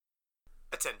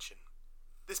Attention.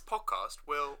 This podcast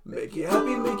will make you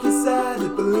happy, make you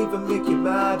sad, believe and make you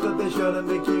mad, but they're sure to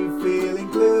make you feel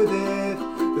included.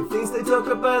 The things they talk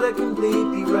about are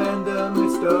completely random.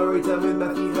 It's story time with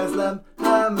Matthew Haslam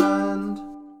Hammond.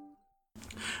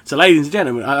 So, ladies and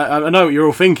gentlemen, I know what you're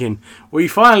all thinking. We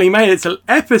finally made it to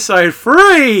episode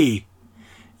 3!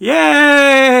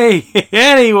 Yay!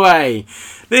 Anyway,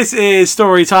 this is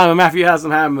Story Time with Matthew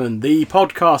Haslam Hammond, the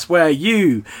podcast where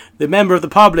you, the member of the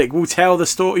public, will tell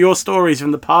your stories from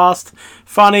the past.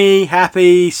 Funny,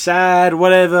 happy, sad,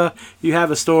 whatever. You have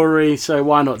a story, so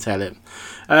why not tell it?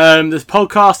 This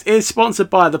podcast is sponsored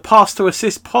by the Pass to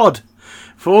Assist Pod.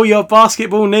 For all your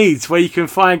basketball needs, where you can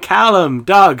find Calum,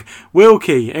 Doug,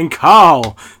 Wilkie and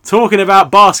Carl talking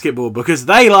about basketball because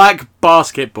they like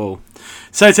basketball.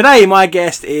 So today my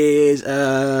guest is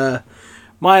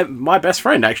my best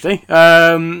friend, actually.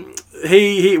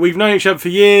 We've known each other for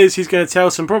years. He's going to tell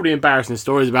some probably embarrassing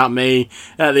stories about me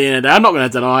at the end of the day. I'm not going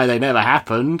to deny they never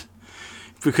happened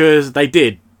because they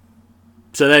did.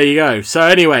 So there you go. So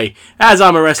anyway, as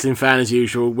I'm a wrestling fan as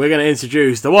usual, we're going to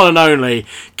introduce the one and only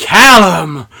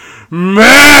Calum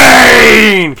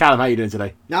Mayne. Calum, how are you doing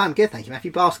today? No, I'm good, thank you,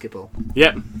 Matthew. Basketball.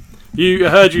 Yep. I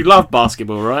heard you love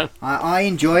basketball, right? I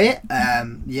enjoy it.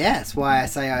 Yeah, that's why I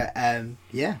say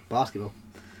basketball.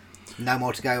 No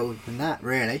more to go than that,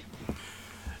 really.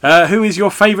 Who is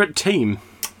your favourite team?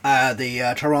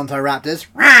 The Toronto Raptors.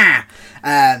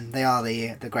 They are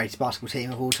the greatest basketball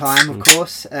team of all time, of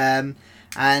course.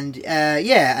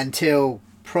 Until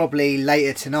probably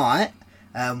later tonight,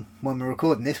 when we're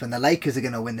recording this, when the Lakers are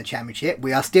going to win the championship,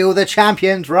 we are still the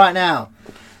champions right now.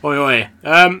 Oi, oi.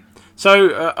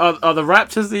 So, are the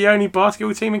Raptors the only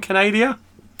basketball team in Canada?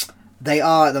 They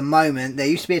are at the moment. There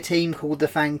used to be a team called the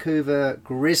Vancouver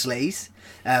Grizzlies,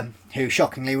 who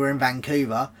shockingly were in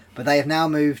Vancouver, but they have now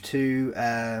moved to...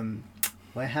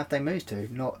 where have they moved to?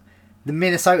 Not the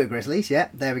Minnesota Grizzlies. Yeah,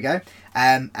 there we go.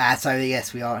 So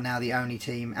yes, we are now the only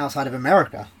team outside of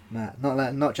America,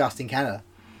 not just in Canada.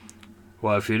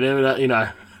 Well, if you knew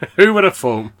that, who would have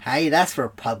thought? Hey, that's for a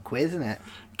pub quiz, isn't it?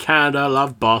 Canada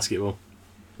love basketball.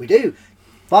 We do.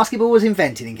 Basketball was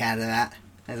invented in Canada. That.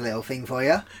 There's a little thing for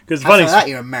you. Because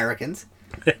you're Americans.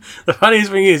 The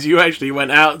funniest thing is you actually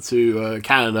went out to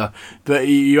Canada, but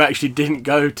you actually didn't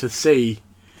go to see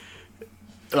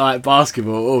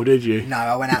basketball, or did you? No,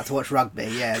 I went out to watch rugby.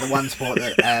 Yeah, the one sport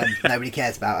that nobody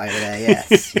cares about over there.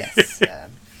 Yes.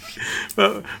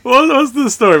 But what was the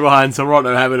story behind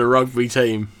Toronto having a rugby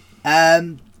team?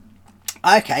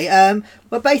 Okay.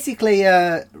 Well, basically,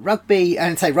 rugby,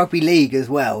 and say rugby league as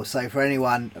well. So for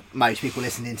most people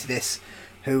listening to this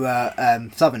who are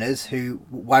Southerners who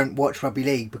won't watch rugby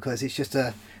league because it's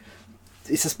a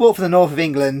sport for the north of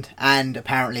England and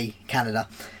apparently Canada.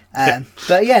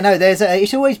 But yeah, no,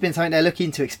 it's always been something they're looking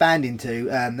to expand into.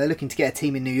 They're looking to get a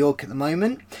team in New York at the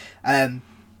moment, and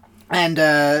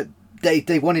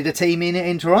they wanted a team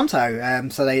in Toronto.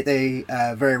 So they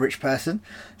a very rich person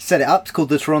set it up. It's called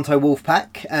the Toronto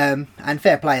Wolfpack, and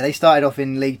fair play. They started off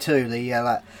in League Two,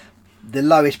 the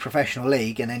lowest professional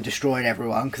league, and then destroyed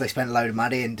everyone because they spent a load of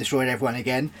money and destroyed everyone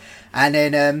again. And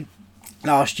then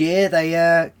last year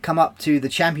they come up to the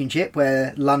championship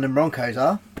where London Broncos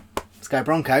are. Let's go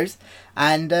Broncos.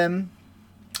 And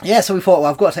so we thought,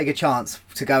 well, I've got to take a chance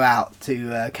to go out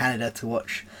to Canada to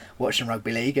watch some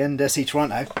rugby league and see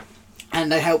Toronto.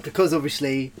 And they helped because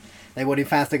obviously they wanted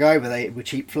fans to go over. They were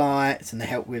cheap flights and they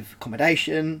helped with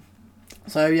accommodation.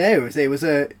 So yeah,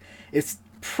 it's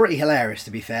pretty hilarious, to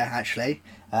be fair, actually.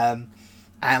 And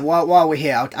while we're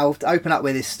here, I'll open up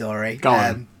with this story. Go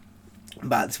on.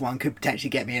 But this one could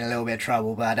potentially get me in a little bit of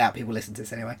trouble, but I doubt people listen to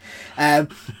this anyway.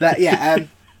 But yeah,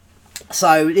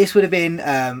 so this would have been,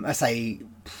 I say,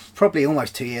 probably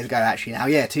almost 2 years ago, actually now.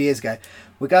 Yeah, 2 years ago.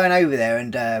 We're going over there,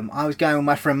 and I was going with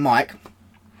my friend Mike.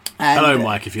 And, hello,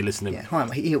 Mike, if you're listening. Yeah, hi,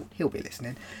 Mike. He'll be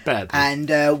listening. Bad.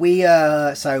 And we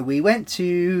went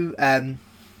to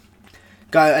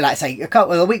go,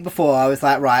 a week before. I was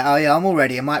like, right, oh yeah, I'm all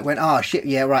ready. And Mike went, oh shit,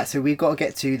 yeah, right. So we've got to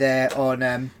get to there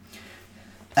on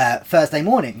Thursday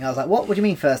morning. And I was like, what? What do you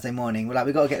mean Thursday morning? We're like,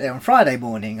 we've got to get there on Friday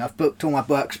morning. I've booked all my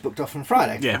works booked off on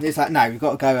Friday. Yeah. And it's like, no, we've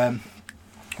got to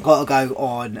go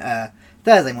on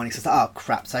Thursday morning. So it's like, oh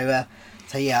crap. So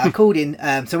yeah, I called in.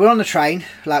 So we're on the train.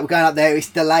 We're going up there. It's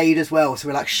delayed as well. So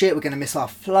we're like, shit, we're going to miss our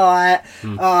flight.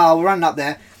 Oh, we're running up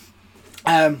there.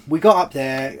 We got up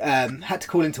there. Had to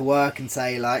call into work and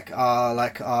say sorry.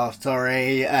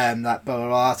 Blah blah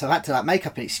blah. So I had to make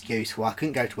up an excuse why I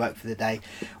couldn't go to work for the day.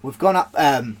 We've gone up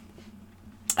to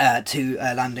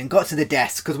London. Got to the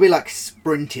desk because we're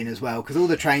sprinting as well because all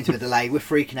the trains were delayed. We're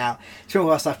freaking out. So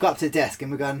all our stuff. Got up to the desk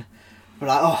and we're like,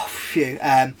 oh phew.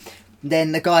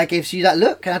 then the guy gives you that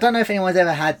look. And I don't know if anyone's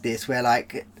ever had this where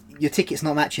like your ticket's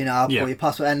not matching up or your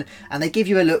passport, and they give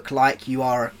you a look like you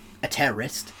are a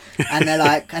terrorist, and they're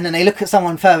like, and then they look at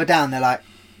someone further down, they're like,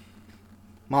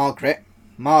 Margaret,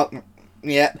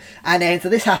 yeah. And then so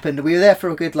this happened. We were there for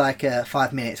a good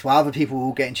 5 minutes while other people were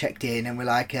all getting checked in, and we're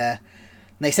like, and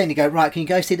they suddenly go, right, can you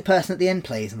go see the person at the end,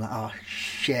 please? I'm like, oh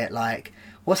shit, like,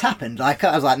 what's happened? Like,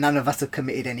 I was like, none of us have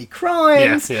committed any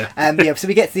crimes. Yeah. So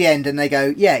we get to the end, and they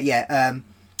go, yeah.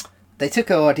 They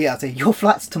took our ID. I was like, your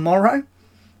flight's tomorrow.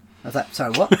 I was like,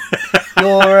 sorry, what?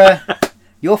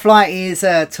 Your flight is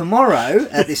tomorrow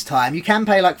at this time. You can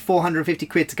pay like 450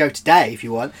 quid to go today if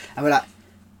you want. And we're like,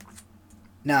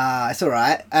 nah, it's all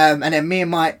right. And then me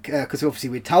and Mike, because obviously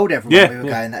we'd told everyone we were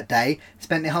going that day,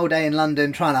 spent the whole day in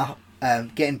London trying to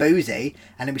getting boozy,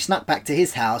 and then we snuck back to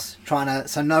his house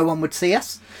so no one would see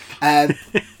us.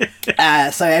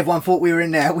 So everyone thought we were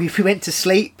in there. We went to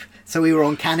sleep. So we were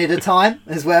on Canada time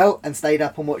as well, and stayed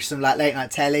up and watched some like late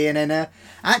night telly. And then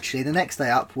actually the next day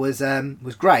up was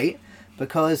great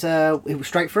because it was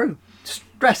straight through,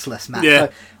 stressless, man. Yeah.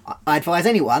 So I advise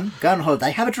anyone go on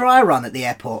holiday, have a dry run at the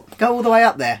airport, go all the way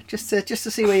up there just to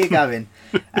see where you're going.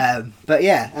 But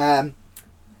yeah,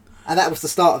 and that was the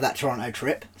start of that Toronto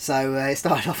trip. So it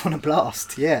started off on a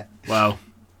blast. Yeah. Wow.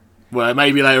 Well,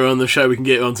 maybe later on the show we can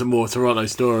get on to more Toronto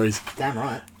stories. Damn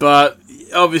right. But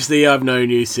obviously I've known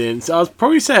you since, I was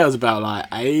probably say I was about like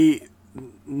 8,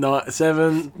 9,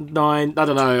 7, 9, I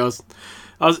don't know,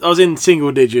 I was in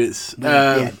single digits.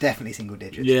 Yeah, definitely single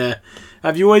digits. Yeah.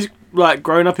 Have you always like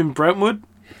grown up in Brentwood?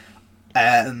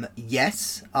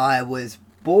 Yes, I was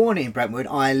born in Brentwood.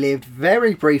 I lived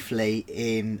very briefly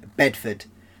in Bedford.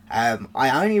 I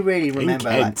only really remember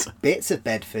like bits of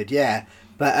Bedford, yeah.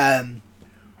 But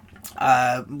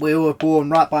we were born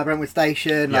right by Brentwood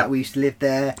Station. Like we used to live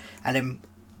there, and then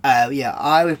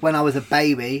when I was a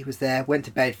baby, was there. Went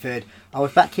to Bedford. I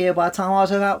was back here by the time I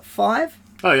was about 5.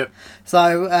 Oh yeah.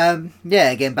 So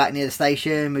again back near the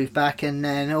station, moved back, and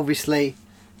then obviously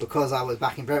because I was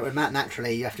back in Brentwood, Matt,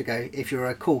 naturally you have to go if you're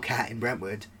a cool cat in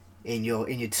Brentwood in your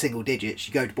single digits,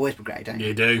 you go to Boys Brigade, don't you?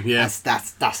 You do, yeah.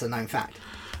 That's a known fact.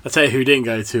 I'll tell you who didn't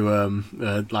go to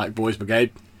like Boys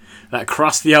Brigade. That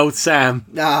crusty old Sam.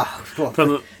 From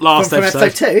the last episode. From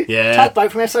episode 2? Yeah.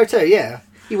 Tugboat from episode 2, yeah.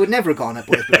 He would never have gone at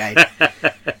Boys Brigade.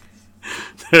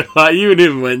 Like you and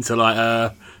him went to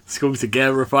like school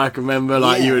together, if I can remember.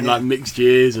 Like you in like mixed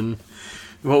years. And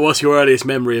what's your earliest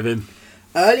memory of him?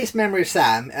 Earliest memory of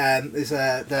Sam is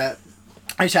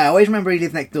actually, I always remember he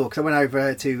lived next door because I went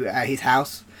over to his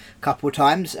house a couple of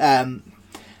times. And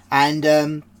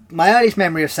my earliest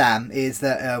memory of Sam is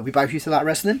that we both used to like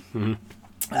wrestling. Mm-hmm.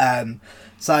 I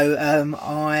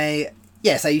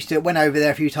used to went over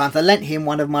there a few times. I lent him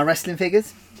one of my wrestling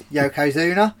figures,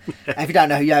 Yokozuna. If you don't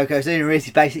know who Yokozuna is,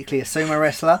 he's basically a sumo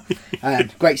wrestler.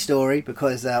 Great story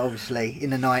because obviously in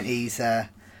the 90s,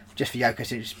 just for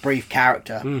Yokozuna, just a brief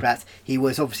character. But he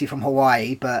was obviously from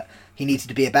Hawaii, but he needed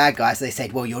to be a bad guy, so they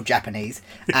said, well, you're Japanese.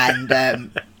 And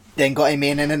then got him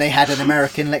in, and then they had an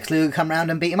American Lex Luger come around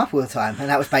and beat him up all the time. And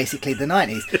that was basically the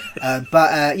 90s.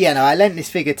 I lent this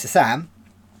figure to Sam.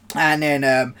 And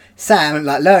then Sam,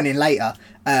 like learning later,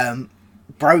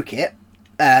 broke it,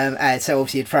 and so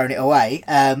obviously he'd thrown it away.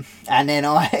 And then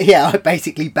I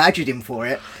basically badgered him for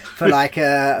it for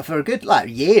for a good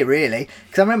year really,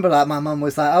 because I remember like my mum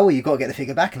was like, "Oh, well, you got to get the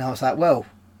figure back," and I was like, "Well,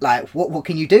 like what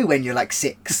can you do when you're like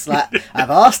 6? Like I've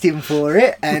asked him for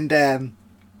it, and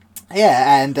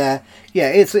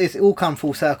it's all come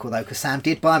full circle though, because Sam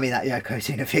did buy me that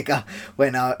Yokozuna figure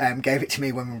when I gave it to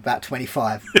me when we were about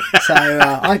 25. So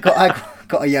I got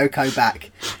a Yoko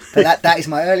back. But that is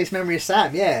my earliest memory of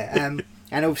Sam. Yeah,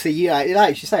 and obviously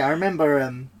like you say, I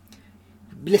remember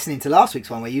listening to last week's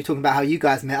one where you were talking about how you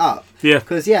guys met up. Yeah.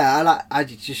 Because I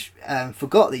just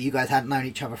forgot that you guys hadn't known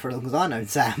each other for as long as I known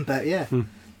Sam. But yeah,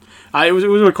 it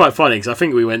was quite funny because I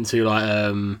think we went to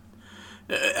like.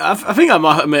 I think I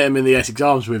might have met him in the Essex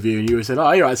Arms with you, and you said,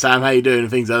 "Oh, you're right, Sam. How you doing?" and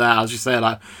things like that. I was just there,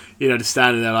 like, just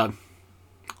standing there, like,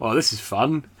 "Oh, this is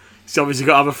fun." He's obviously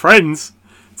got other friends.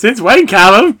 Since when,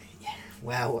 Calum? Yeah,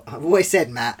 well, I've always said,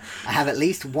 Matt, I have at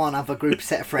least one other group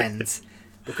set of friends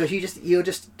because you're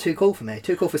just too cool for me,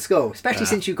 too cool for school. Especially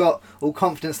since you got all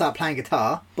confident, start playing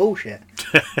guitar. Bullshit.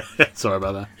 Sorry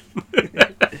about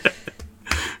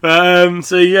that.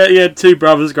 So you had 2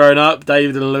 brothers growing up,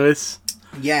 David and Lewis.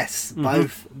 Yes,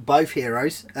 both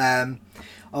heroes.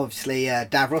 Obviously,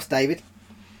 Davros, David.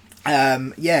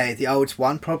 The oldest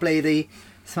one, probably the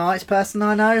smartest person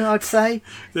I know, I'd say.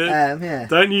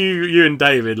 Don't you and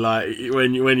David, like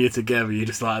when you're together, you're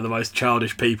just like the most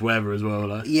childish people ever as well.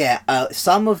 Like. Yeah,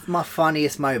 some of my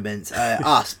funniest moments,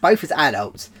 us both as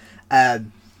adults. A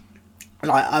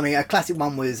classic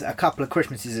one was a couple of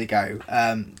Christmases ago.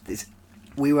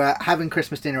 We were having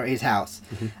Christmas dinner at his house,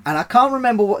 and I can't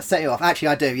remember what set it off. Actually,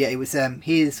 I do. Yeah, it was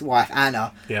his wife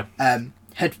Anna. Yeah.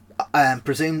 Had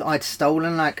presumed I'd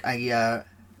stolen like a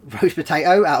roast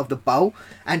potato out of the bowl,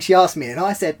 and she asked me, and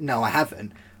I said no, I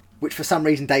haven't. Which for some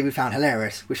reason David found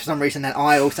hilarious. Which for some reason then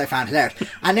I also found hilarious.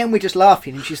 And then we're just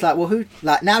laughing, and she's like, "Well, who?"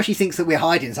 Like now she thinks that we're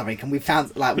hiding something, and we've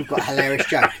got a hilarious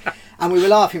joke. And we were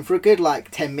laughing for a good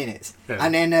 10 minutes,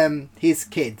 and then his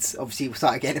kids obviously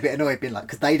started getting a bit annoyed, being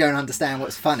because they don't understand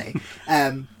what's funny,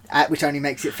 which only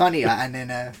makes it funnier. And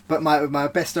then, but my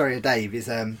best story of Dave is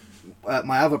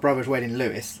my other brother's wedding,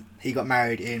 Lewis. He got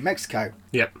married in Mexico.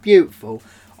 Yep. Beautiful.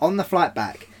 On the flight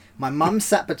back, my mum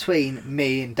sat between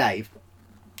me and Dave.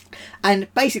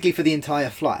 And basically for the entire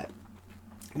flight,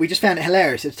 we just found it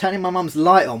hilarious. It was turning my mum's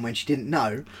light on when she didn't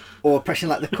know, or pressing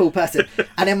the cool person.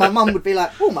 And then my mum would be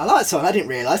like, "Oh, my light's on, I didn't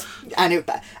realise." And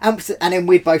then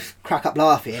we'd both crack up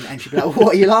laughing, and she'd be like,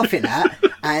 "What are you laughing at?"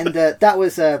 And that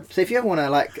was, so if you ever want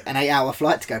an 8-hour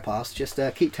flight to go past, just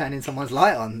keep turning someone's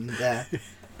light on.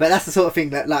 But that's the sort of thing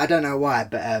that, I don't know why,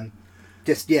 but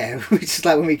we just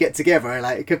when we get together,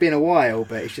 it could be in a while,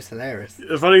 but it's just hilarious.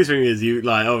 The funniest thing is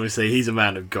obviously he's a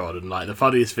man of God, and the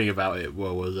funniest thing about it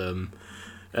was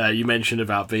you mentioned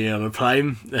about being on a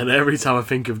plane, and every time I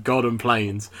think of God and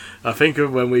planes, I think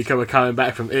of when we were coming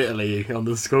back from Italy on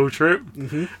the school trip,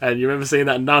 and you remember seeing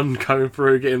that nun coming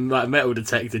through getting metal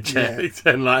detector checked,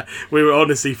 and we were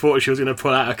honestly thought she was going to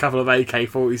pull out a couple of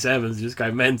AK-47s and just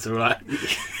go mental,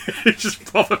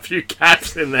 just pop a few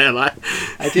caps in there,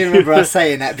 I do remember us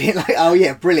saying that, being "Oh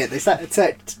yeah, brilliant." They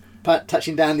started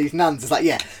touching down these nuns. It's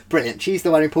yeah, brilliant. She's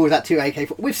the one who pulls out 2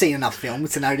 AK. We've seen enough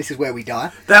films to know this is where we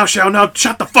die. Thou shalt not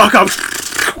shut the fuck up.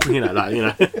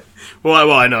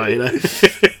 Why not?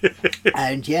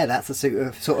 And yeah, that's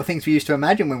the sort of things we used to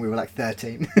imagine when we were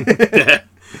 13. Yeah.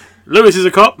 Lewis is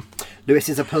a cop. Lewis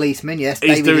is a policeman. Yes, He's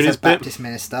David doing is his a Baptist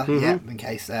minister. Yeah, in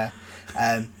case.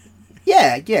 And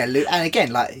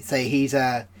again, he's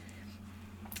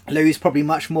Lou's probably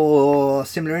much more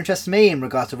similar interest to me in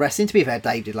regards to wrestling. To be fair,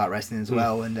 Dave did like wrestling as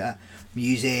well, and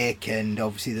music, and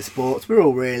obviously the sports. We're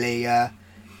all really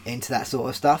into that sort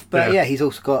of stuff. But yeah, he's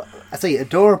also got,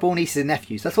 adorable nieces and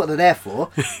nephews. That's what they're there for.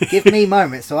 Give me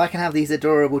moments so I can have these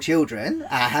adorable children,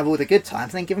 have all the good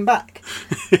times, and then give them back.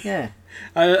 Yeah.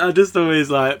 I just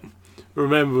always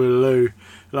remember with Lou,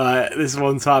 this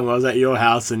one time I was at your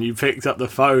house and you picked up the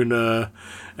phone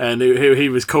and he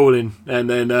was calling, and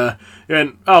then he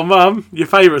went, "Oh mum, your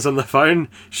favourite's on the phone."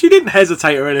 She didn't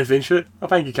hesitate or anything. She went, "Oh,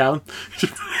 thank you, Calum."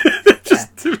 Just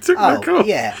took the call.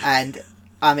 Yeah, and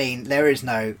I mean there is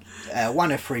no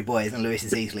one of 3 boys, and Lewis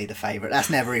is easily the favourite. That's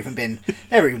never even been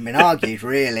argued,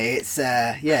 really. It's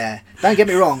don't get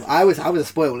me wrong, I was a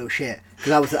spoiled little shit.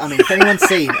 Because if anyone's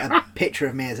seen a picture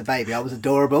of me as a baby, I was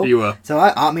adorable. You were. So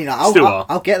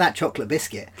I'll get that chocolate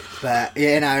biscuit. But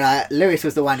Lewis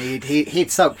was the one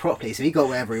he'd suck properly, so he got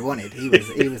whatever he wanted. He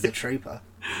was a trooper.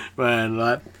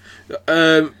 Man,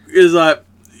 it was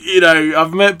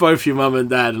I've met both your mum and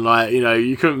dad, and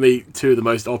you couldn't meet 2 of the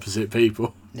most opposite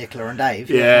people. Nicola and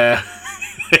Dave. Yeah.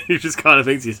 You just kind of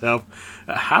think to yourself,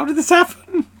 how did this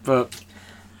happen? But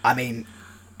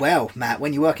well, Matt,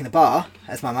 when you work in the bar,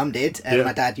 as my mum did, and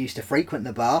my dad used to frequent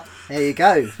the bar, there you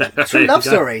go. True love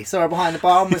story. Saw her behind the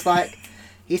bar and was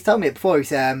he's told me it before, he's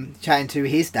chatting to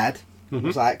his dad,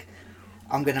 was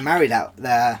 "I'm going to marry that,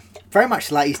 very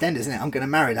much like EastEnders, isn't it? I'm going to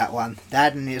marry that one,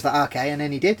 Dad," and he was okay, and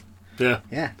then he did. Yeah.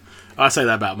 Yeah. I say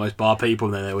that about most bar people,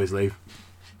 and then they always leave.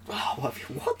 Oh,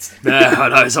 what? Yeah, I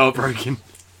know, it's heartbreaking.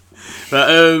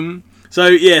 But,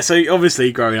 So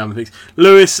obviously growing up and things,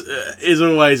 Lewis is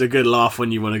always a good laugh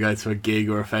when you want to go to a gig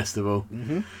or a festival.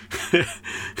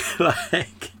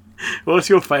 What's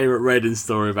your favourite Reading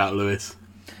story about Lewis?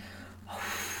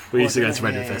 We used to go to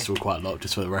Reading Festival quite a lot,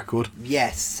 just for the record.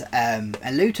 Yes, and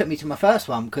Lou took me to my first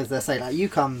one, because they say you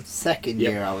come second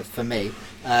year for me,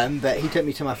 but he took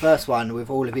me to my first one with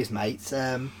all of his mates.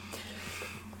 I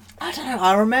don't know,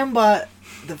 I remember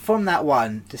from that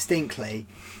one distinctly.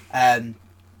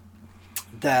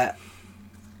 That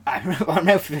I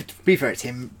remember, to be fair, it's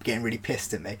him getting really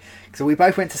pissed at me. So we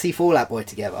both went to see Fall Out Boy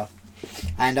together,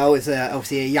 and I was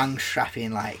obviously a young,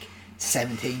 strapping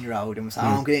 17-year-old, and was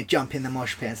I'm going to jump in the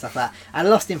mosh pit and stuff like that. I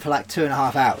lost him for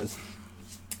 2.5 hours,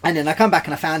 and then I come back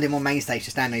and I found him on main stage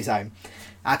just standing on his own.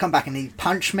 I come back and he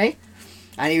punched me,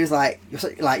 and he was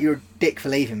 "You're a dick for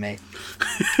leaving me."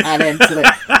 And then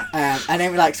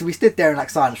so we stood there in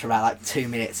silence for about 2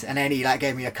 minutes, and then he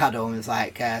gave me a cuddle and was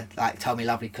told me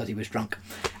lovely because he was drunk.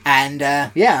 And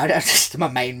yeah, that's just my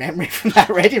main memory from that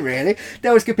Reading. Really,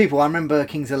 there was good people. I remember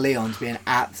Kings of Leon's being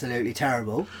absolutely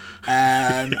terrible,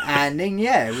 and then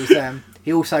yeah, it was.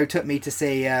 He also took me to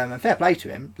see, and fair play to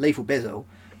him, Lethal Bizzle,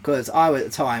 because I at the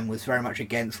time was very much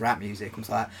against rap music. I was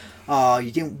like, oh,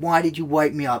 you didn't. Why did you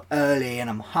wake me up early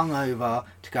and I'm hungover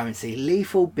to go and see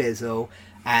Lethal Bizzle?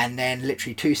 And then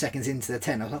literally 2 seconds into the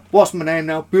tent, I was like, what's my name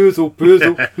now? Bizzle, who's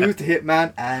the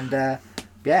hitman? And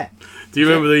yeah. Do you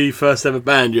remember the first ever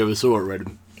band you ever saw at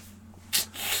Reading?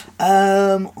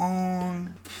 I'm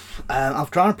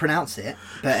trying to pronounce it,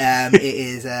 but it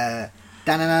is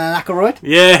Dananakaroid.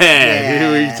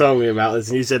 Yeah, you told me about this,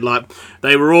 and you said like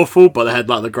they were awful, but they had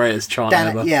like the greatest chant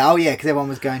ever. Yeah, because everyone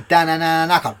was going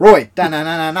Dananakaroid,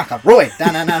 Dananakaroid,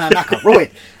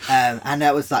 Dananakaroid, and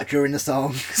that was like during the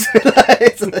song,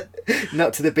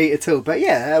 not to the beat at all. But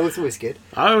yeah, that was always good.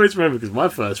 I always remember because my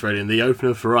first Reading, the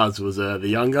opener for us was the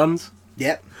Young Guns.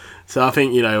 Yep. So I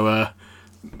think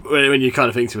when you kind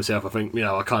of think to yourself, I think,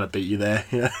 I kind of beat you there.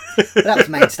 That was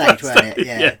main stage, wasn't it?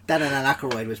 Yeah. Dan and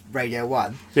Aykroyd was Radio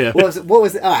 1. Yeah. What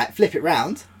was it? All right, flip it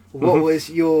round. What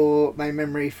was your main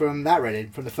memory from that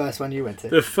Reading, from the first one you went to?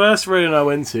 The first Reading I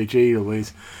went to, gee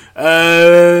Louise.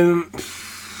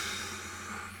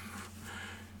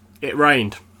 It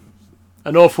rained.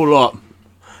 An awful lot.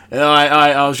 And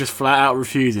I was just flat out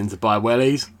refusing to buy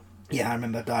wellies. Yeah, I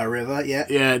remember Dye River, yeah.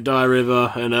 Yeah, Dye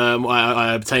River, and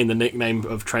I obtained the nickname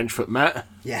of Trenchfoot Matt.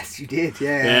 Yes, you did,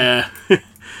 yeah. Yeah.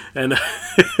 and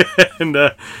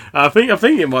I think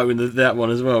it might have been that one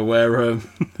as well, where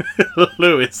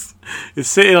Lewis is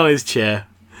sitting on his chair,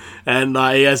 and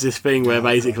like he has this thing where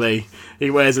basically he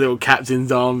wears a little captain's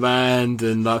armband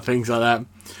and like things like that.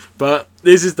 But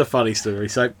this is the funny story.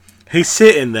 So he's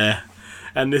sitting there,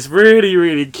 and this really,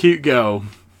 really cute girl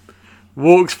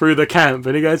walks through the camp,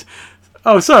 and he goes,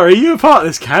 "Oh, sorry, are you a part of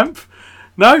this camp?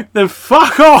 No? Then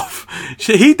fuck off!"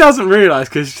 He doesn't realise,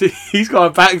 because he's got her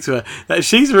back to her, that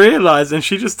she's realised, and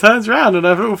she just turns around and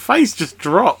her little face just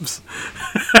drops.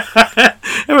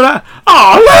 And we're like,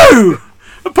 "Oh, Lou!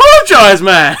 Apologise,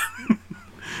 man!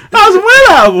 That was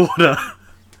well out of order."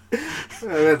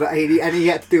 And he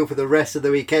had to deal for the rest of the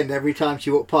weekend every time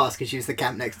she walked past, because she was the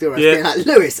camp next door. I was being like,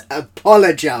 "Lewis,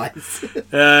 apologise."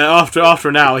 After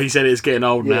an hour, he said it's getting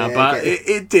old now, but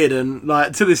it didn't.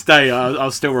 Like, to this day, I'll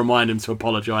still remind him to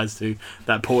apologise to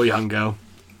that poor young girl.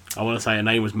 I want to say her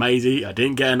name was Maisie. I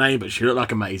didn't get her name, but she looked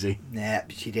like a Maisie. Yeah,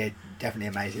 she did. Definitely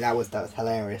a Maisie. That was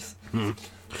hilarious.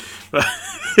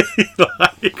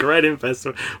 Like Reading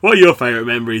Festival. What are your favourite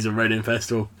memories of Reading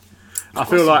Festival? I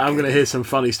feel like I'm going to hear some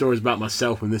funny stories about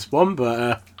myself in this one,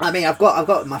 but I mean, I've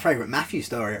got my favourite Matthew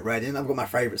story at Reading. I've got my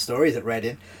favourite stories at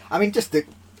Reading. I mean, just a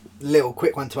little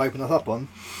quick one to open us up on.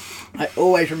 I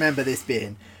always remember this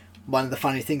being one of the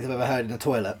funniest things I've ever heard in a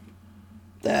toilet.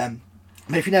 But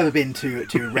if you've never been to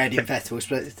Reading Festival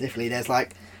specifically, there's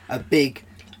like a big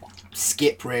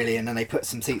skip really, and then they put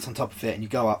some seats on top of it, and you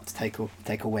go up to take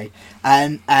a wee.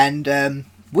 And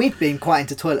we'd been quite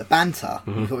into toilet banter.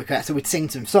 Mm-hmm. So we'd sing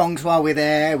some songs while we're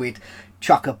there. We'd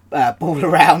chuck a ball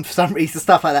around for some reason,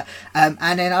 stuff like that. And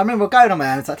then I remember going on my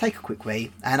own. I was like, take a quick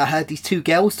wee, and I heard these two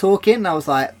girls talking. And I was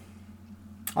like,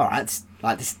 all right,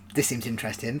 this seems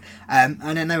interesting. And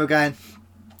then they were going,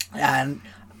 and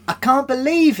I can't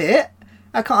believe it.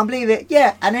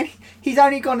 Yeah. And then he's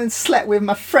only gone and slept with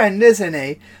my friend, isn't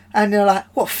he? And they're like,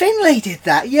 what? Finlay did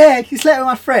that? Yeah, he slept with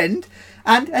my friend.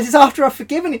 And as it's after I've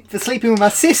forgiven him for sleeping with my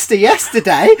sister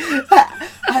yesterday.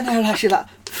 And they're actually like,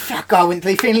 fuck, I wouldn't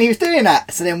believe Finlay was doing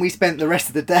that. So then we spent the rest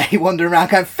of the day wandering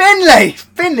around going, Finlay,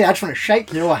 I just want to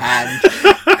shake your hand.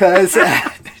 Because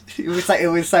it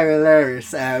was so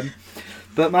hilarious.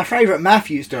 But my favourite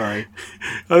Matthew story.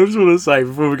 I just want to say,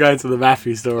 before we go into the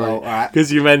Matthew story,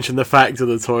 because you mentioned the fact of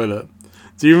the toilet.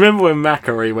 Do you remember when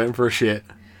Macquarie went for a shit?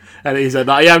 And he said,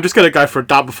 like, yeah, I'm just going to go for a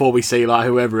dub before we see, like,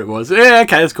 whoever it was. Yeah,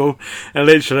 okay, that's cool. And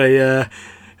literally,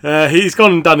 he's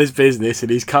gone and done his business,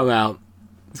 and he's come out.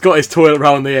 He's got his toilet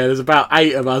roll in the air. There's about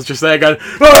 8 of us just there going,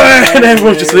 oh! And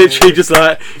everyone just literally just,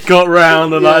 like, got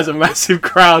round, and, like, there's a massive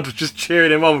crowd just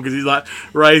cheering him on because he's, like,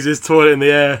 raised his toilet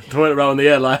roll in the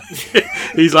air, like,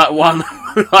 he's, like, won,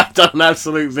 like, done an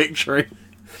absolute victory.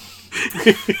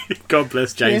 God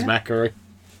bless James Macquarie.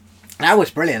 That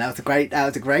was brilliant. That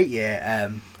was a great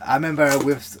year. I remember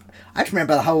because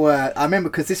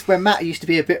this is when Matt used to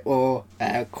be a bit more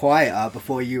quieter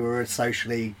before you were as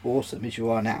socially awesome as you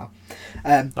are now.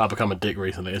 I've become a dick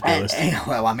recently, let's be honest.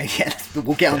 Well, I mean, yeah,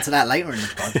 we'll get onto that later in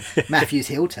the pod. Matthew's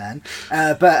heel turn.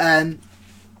 But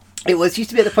it used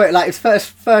to be at the point, like, it was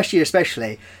first year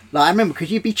especially. Like, I remember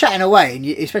because you'd be chatting away,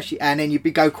 and then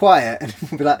you'd go quiet, and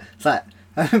we'd be like, it's like,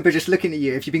 I remember just looking at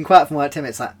you. If you've been quiet for more than 10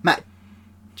 minutes, like, Matt,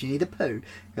 Do you need a poo? You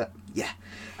go, yeah.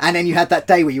 And then you had that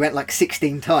day where you went like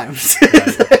 16 times.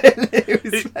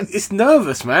 It's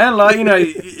nervous, man. Like, you know,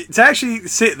 to actually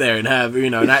sit there and have, you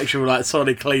know, an actual like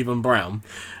solid Cleveland Brown.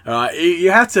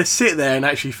 You have to sit there and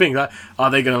actually think, like,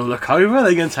 are they going to look over? Are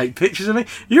they going to take pictures of me?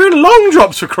 You're in long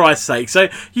drops, for Christ's sake. So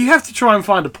you have to try and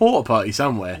find a porta potty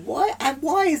somewhere.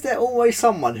 Why is there always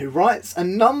someone who writes a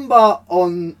number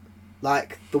on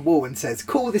like the wall and says,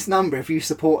 call this number if you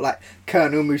support like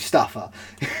Colonel Mustafa?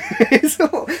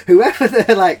 Whoever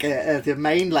the like the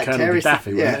main like Colonel terrorist,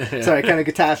 Gaddafi, yeah, sorry, Colonel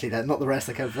Gaddafi, not the rest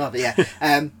of Colonel Gaddafi,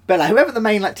 yeah. But like whoever the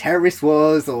main like terrorist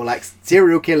was, or like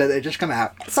serial killer that had just come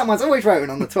out, someone's always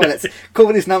writing on the toilets,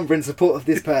 call this number in support of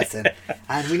this person,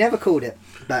 and we never called it.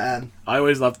 But I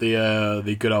always loved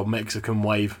the good old Mexican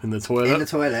wave in the toilet. in the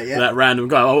toilet, yeah. That random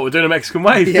guy, oh, we're doing a Mexican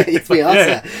wave. Yeah, yes, we are,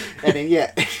 Yeah. sir. And then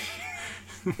yeah.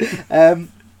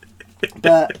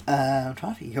 But I'm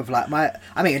trying to think of like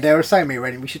there are so many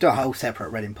Reading. We should do a whole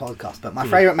separate Reading podcast. But my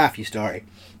favourite Matthew story,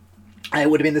 it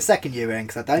would have been the second year in,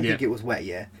 because I don't think it was wet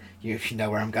year. You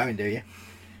know where I'm going, do you?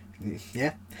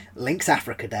 Yeah, Links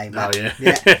Africa Day, Matt. Oh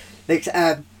yeah. Links,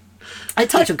 I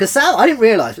touched him because Sam. I didn't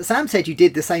realise, but Sam said you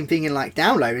did the same thing in like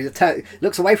Download. He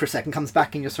looks away for a second, comes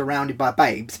back, and you're surrounded by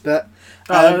babes. But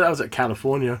that was at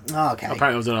California. oh, okay.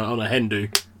 Apparently, I was on a hen do.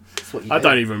 That's what you I do.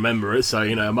 don't even remember it, so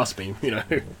you know, it must be, you know,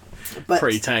 But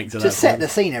pretty tanked. to set the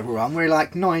scene, everyone, we're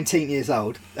like 19 years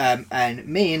old, and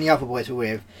me and the other boys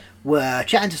were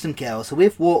chatting to some girls. So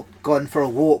we've gone for a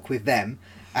walk with them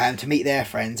to meet their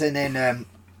friends, and then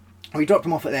we dropped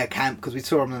them off at their camp because we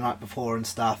saw them the night before and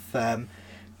stuff.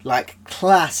 Like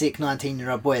classic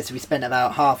 19-year-old boys. So we spent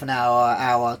about half an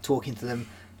hour talking to them,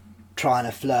 trying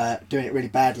to flirt, doing it really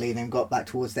badly, and then got back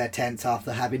towards their tents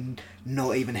after having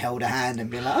not even held a hand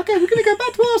and being like, okay, we're going to go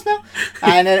back to ours now.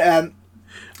 And then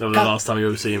that was the last time you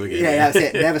ever see him again. yeah, that's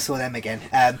it. Never saw them again.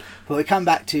 But we come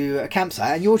back to a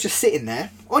campsite, and you're just sitting there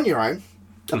on your own,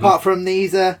 apart from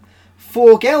these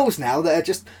 4 girls now that are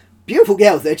just beautiful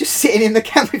girls that are just sitting in the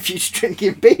camp with you, just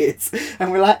drinking beers.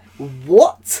 And we're like,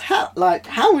 what?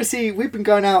 How is he? We've been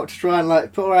going out to try and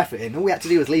like put our effort in. All we had to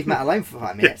do was leave Matt alone for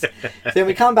 5 minutes. So then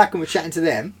we come back and we're chatting to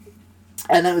them,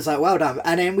 and it was like, well done.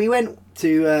 And then we went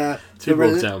to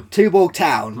Tuborg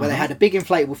Town, where they had a big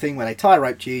inflatable thing where they tie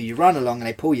rope to you, you run along and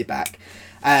they pull you back.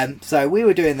 So we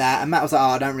were doing that, and Matt was like,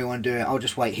 oh, I don't really want to do it, I'll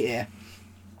just wait here.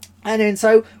 And then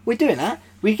so we're doing that,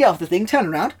 we get off the thing, turn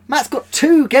around, Matt's got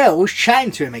 2 girls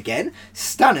chatting to him again,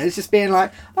 stunners, just being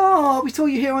like, oh, we saw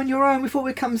you here on your own, we thought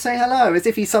we'd come and say hello, as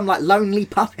if he's some like lonely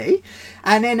puppy.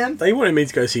 And then they wanted me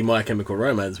to go see My Chemical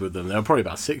Romance with them. There were probably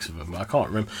about 6 of them, I can't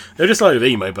remember. They were just a load of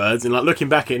emo birds, and like looking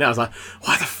back at it now, I was like,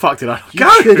 why the fuck did I not go?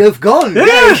 You should have gone.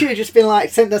 Yeah. You should have just been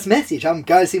like, send us a message, I'm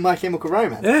going to see My Chemical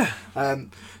Romance. Yeah.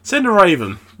 Send a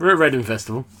raven. We're at Reading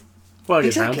Festival. Well,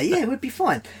 exactly, yeah, it would be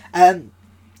fine.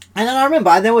 And then I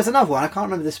remember, and there was another one, I can't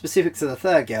remember the specifics of the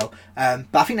third girl, but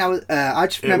I think that was, I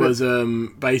just remember... It was,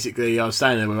 basically, I was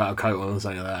standing there without a coat on or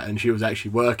something like that, and she was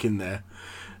actually working there,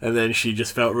 and then she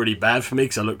just felt really bad for me,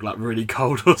 because I looked like really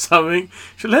cold or something.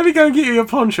 She said, let me go and get you your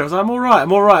poncho. I was like, I'm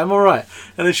alright.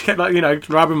 And then she kept, like, you know,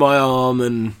 rubbing my arm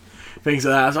and things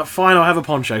like that. I was like, fine, I'll have a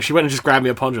poncho. She went and just grabbed me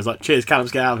a poncho. I was like, cheers, Calum,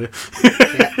 get out of here.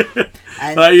 Yeah.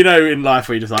 And, like, you know, in life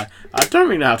where you're just like, I don't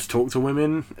really know how to talk to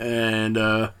women,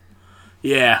 and,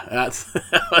 yeah, that's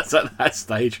at that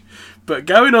stage. But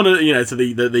going on, you know, to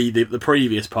the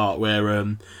previous part where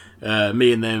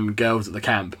me and them girls at the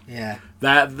camp. Yeah.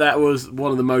 That was one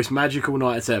of the most magical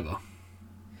nights ever.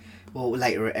 Well,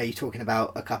 later, are you talking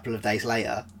about a couple of days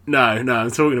later? No, I'm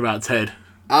talking about Ted.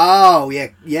 Oh, yeah,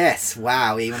 yes.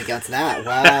 Wow, you want to go into that?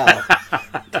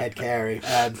 Wow. Ted Carey.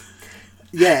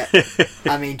 Yeah.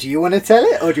 I mean, do you want to tell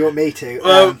it, or do you want me to?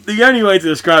 Well, the only way to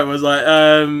describe it was like,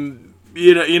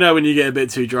 you know when you get a bit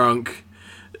too drunk,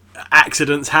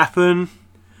 accidents happen,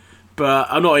 but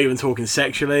I'm not even talking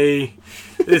sexually.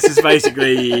 This is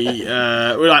basically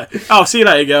we're like, oh, see you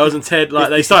later, girls, and Ted, like,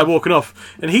 they started walking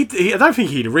off, and he I don't think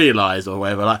he'd realised or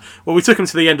whatever. Like, well, we took him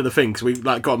to the end of the thing because we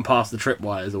like got him past the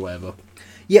tripwires or whatever.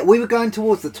 Yeah, we were going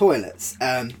towards the toilets.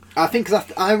 I think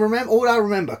because I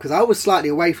remember because I was slightly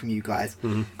away from you guys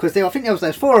because I think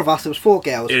there's 4 of us. There was 4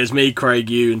 girls. It was me, Craig,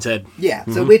 you, and Ted. Yeah,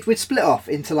 so we'd split off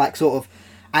into like sort of,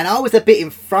 and I was a bit in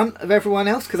front of everyone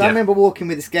else because I remember walking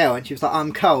with this girl and she was like,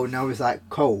 "I'm cold," and I was like,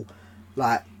 "Cool,"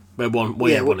 like. We're one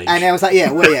each. And I was like,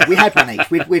 we had one each.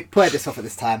 We'd put this off at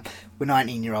this time. We're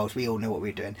 19-year-olds. We all knew what we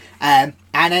were doing. And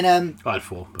then I had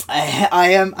 4. But...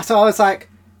 so I was like,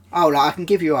 oh, like, I can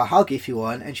give you a hug if you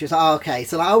want. And she was like, oh, okay.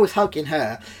 So like, I was hugging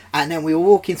her, and then we were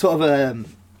walking sort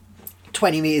of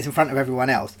 20 metres in front of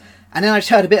everyone else. And then I just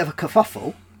heard a bit of a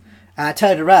kerfuffle, and I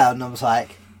turned around and I was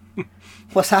like,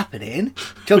 what's happening?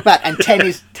 Jog back, and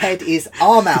Ted is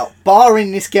arm out,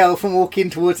 barring this girl from walking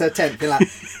towards her tent, being like,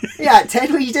 yeah, Ted,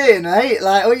 what are you doing, mate?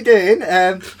 Like, what are you doing?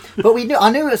 But I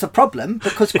knew it was a problem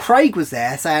because Craig was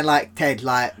there saying, like, Ted,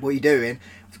 like, what are you doing?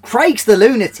 Craig's the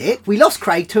lunatic. We lost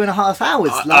Craig 2.5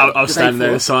 hours. I was standing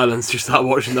there in silence, just like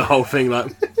watching the whole thing,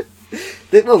 like.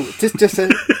 Well, just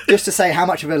to say how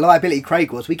much of a liability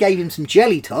Craig was, we gave him some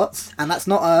jelly tots, and that's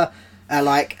not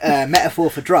a metaphor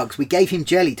for drugs. We gave him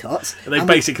jelly tots. They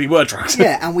basically were drugs.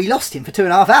 Yeah, and we lost him for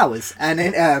 2.5 hours, and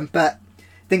then but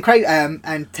then Craig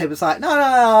and Ted was like, no.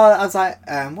 I was like,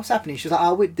 what's happening? She was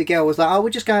like, the girl was like, we're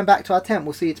just going back to our tent.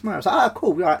 We'll see you tomorrow. I was like,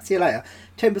 cool. All right, see you later.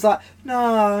 Ted was like,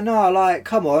 no, like,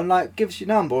 come on, like, give us your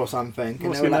number or something. And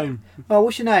What's they were your like, name? Oh,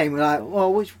 what's your name? We're like,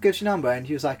 well, give us your number. And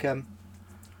he was like,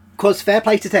 because fair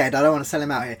play to Ted, I don't want to sell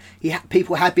him out here.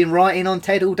 People had been writing on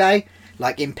Ted all day,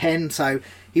 like in pen. So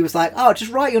he was like, "Oh,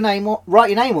 just write your name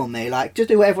on me. Like, just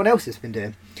do what everyone else has been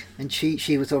doing." And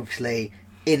she was obviously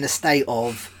in the state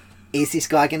of, is this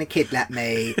guy going to kidnap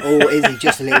me, or is he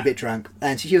just a little bit drunk?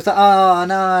 And she was like, "Oh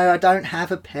no, I don't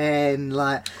have a pen."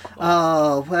 Like,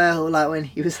 "Oh well," like when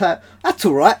he was like, "That's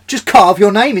all right. Just carve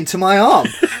your name into my arm."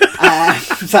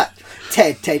 It's like,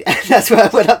 Ted, that's what I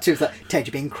went up to. He was like, "Ted,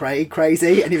 you're being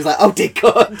crazy," and he was like, "Oh dear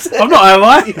God, I'm not, am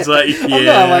I?" It's like, yeah, I'm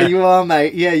not, am I? You are,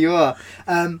 mate. Yeah, you are.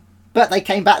 But they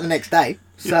came back the next day,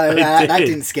 so that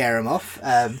didn't scare him off.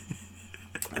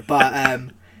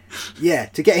 Yeah,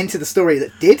 to get into the story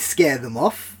that did scare them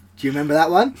off. Do you remember that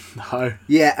one? No.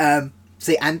 Yeah.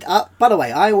 See, and by the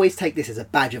way, I always take this as a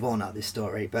badge of honour. This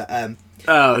story, but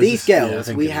these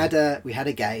girls, we had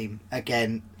a game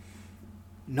again.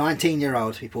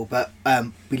 19-year-old people, but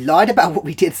we lied about what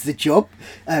we did as a job.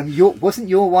 Wasn't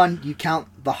your one? You count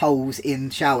the holes in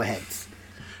shower heads.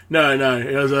 No,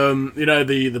 it was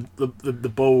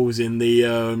the balls in the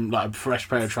like a fresh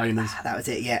pair of trainers. That was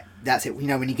it. Yeah, that's it. You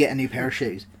know when you get a new pair of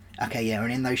shoes. Okay, yeah,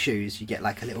 and in those shoes you get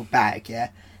like a little bag. Yeah.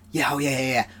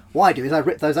 What I do is I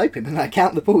rip those open and I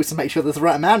count the balls to make sure there's the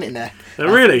right amount in there.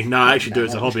 Really? No, I actually do it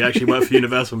as a hobby. I actually work for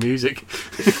Universal Music.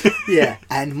 Yeah,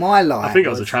 and my lie... I think I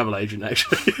was a travel agent,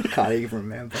 actually. I can't even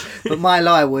remember. But my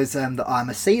lie was that I'm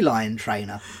a sea lion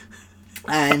trainer.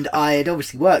 And I had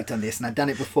obviously worked on this and I'd done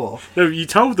it before. No, you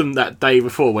told them that day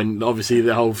before when obviously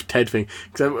the whole Ted thing.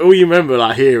 Because all you remember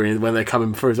like hearing when they're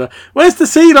coming through is like, "Where's the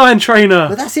sea lion trainer?"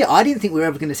 But that's it. I didn't think we were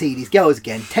ever going to see these girls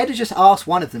again. Ted had just asked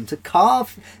one of them to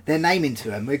carve their name into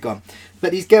them. We're gone. But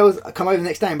these girls come over the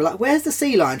next day and be like, "Where's the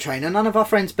sea lion trainer?" None of our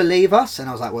friends believe us. And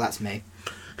I was like, "Well, that's me."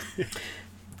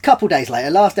 A couple days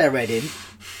later, last day of Reading,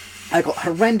 I got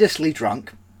horrendously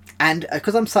drunk. And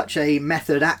because I'm such a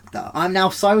method actor, I'm now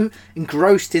so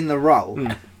engrossed in the role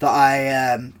that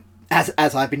I,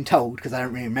 as I've been told, because I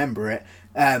don't really remember it,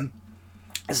 I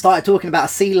started talking about a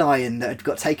sea lion that had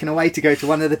got taken away to go to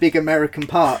one of the big American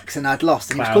parks, and I'd lost.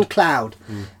 And he was called Cloud,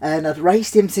 and I'd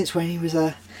raced him since when he was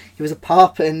a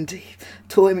pup, and he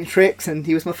taught him tricks, and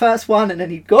he was my first one, and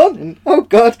then he'd gone, and oh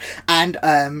God, and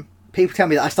people tell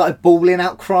me that I started bawling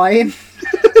out, crying.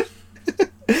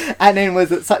 And then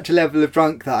was at such a level of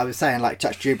drunk that I was saying like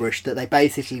such gibberish that they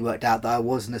basically worked out that I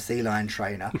wasn't a sea lion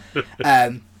trainer.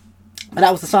 And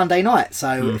that was the Sunday night.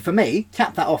 So for me,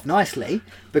 capped that off nicely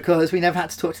because we never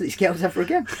had to talk to these girls ever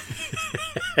again.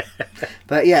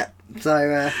 But yeah,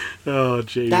 so oh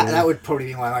gee, that would probably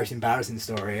be my most embarrassing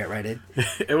story at Reading.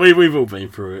 We've all been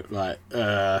through it. Like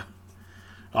I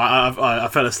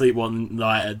fell asleep one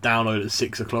night at download at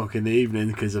 6 o'clock in the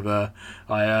evening because of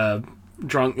I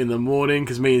drunk in the morning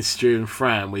because me and Stu and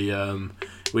Fran we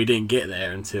didn't get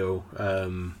there until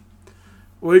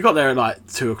we got there at like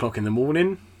 2 o'clock in the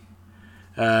morning,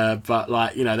 but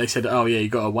like you know they said, oh yeah, you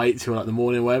got to wait till like the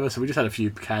morning or whatever, so we just had a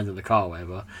few cans in the car or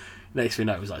whatever. Next thing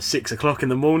you know, it was like 6 o'clock in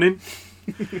the morning.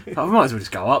 I might as well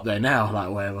just go up there now, like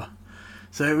whatever.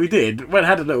 So we did. Went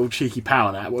had a little cheeky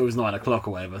power nap. Well, it was 9 o'clock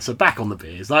or whatever. So back on the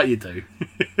beers like you do.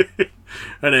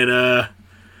 And then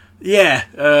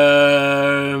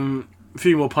a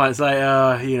few more pints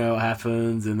later, you know what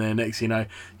happens, and then next you know,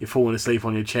 you're falling asleep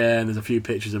on your chair, and there's a few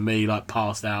pictures of me like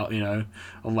passed out, you know,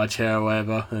 on my chair or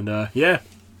whatever, and yeah.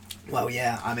 Well,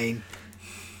 yeah, I mean,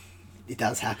 it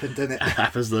does happen, doesn't it? It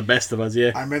happens to the best of us,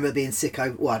 yeah. I remember being sick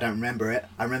over... Well, I don't remember it.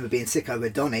 I remember being sick over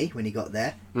Donny when he got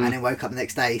there, and then woke up the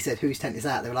next day, he said, "Whose tent is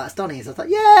that?" They were like, "It's Donny's." I was like,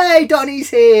 "Yay, Donny's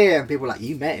here!" And people were like,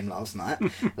 "You met him last night."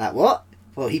 Like, what?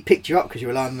 Well, he picked you up because you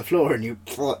were lying on the floor and you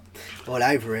all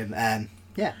over him.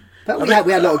 Yeah. But we had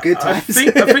a lot of good times.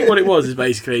 I think what it was is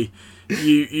basically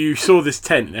you saw this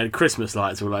tent and it had Christmas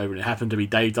lights all over it. It happened to be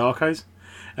Dave Darko's,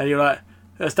 and you're like,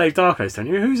 "That's Dave Darko's tent."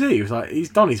 Who's he? He was like, "He's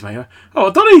Donny's mate." Like,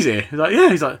 "Oh, Donny's here." He's like, "Yeah."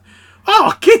 He's like,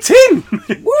 oh, get in!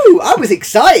 Woo! I was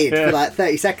excited Yeah. for like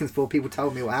 30 seconds before people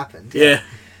told me what happened. Yeah.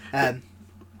 Um,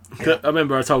 I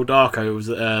remember I told Darko it was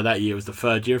that year, it was the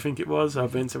third year I think it was,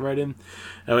 I've been to Reading.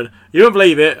 I went, you won't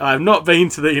believe it, I have not been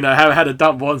to the, haven't had a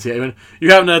dump once yet. He went,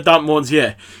 you haven't had a dump once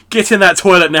yet, get in that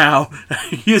toilet now.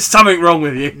 There's something wrong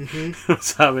with you.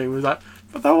 Something was like,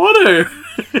 but I want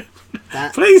to.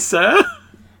 Please, sir.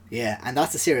 Yeah, and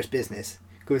that's a serious business.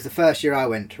 Because the first year I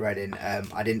went to Reading,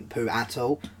 I didn't poo at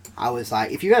all. I was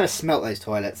like, if you ever smelt those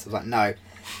toilets, I was like, no.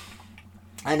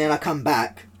 And then I come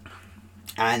back,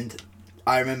 and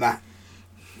I remember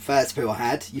first poo I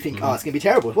had, you think, oh, it's going to be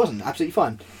terrible. It wasn't. Absolutely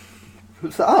fine. It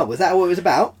was like, oh, was that what it was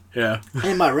about? Yeah.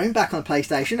 In my room, back on the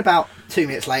PlayStation, about 2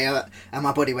 minutes later, and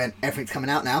my body went, everything's coming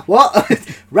out now.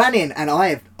 What? Ran in, and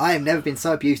I have never been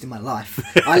so abused in my life.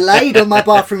 I laid on my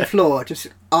bathroom floor, just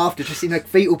in a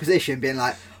fetal position, being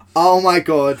like, oh my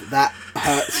god, that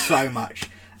hurts so much.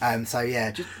 So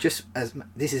yeah, just as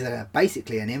this is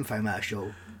basically an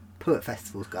infomercial. Poo at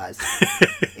festivals, guys.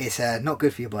 It's not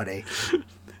good for your body.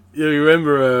 You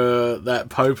remember that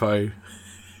Popo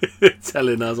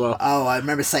telling us off? Oh, I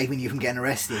remember saving you from getting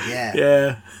arrested.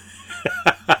 Yeah.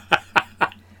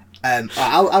 Yeah.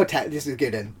 I'll tell this is a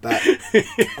good one,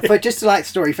 but just to like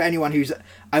story for anyone who's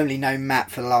only known Matt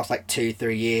for the last like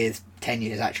 2-3 years, 10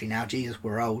 years actually now. Jesus,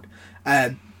 we're old.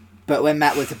 But when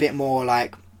Matt was a bit more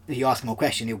like, if you ask him a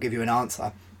question, he'll give you an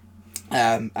answer.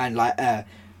 And like,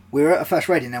 we were at a first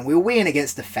Reading and we were weeing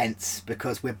against the fence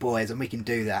because we're boys and we can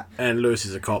do that. And Lewis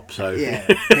is a cop, so... Yeah,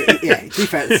 yeah. To be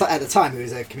fair, at the time he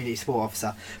was a community support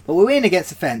officer. But we're weeing against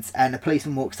the fence and the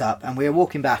policeman walks up and we were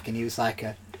walking back and he was like,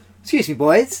 excuse me,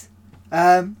 boys,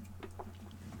 what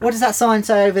does that sign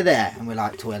say over there? And we're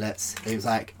like, toilets. He was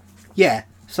like, yeah,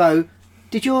 so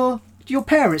did your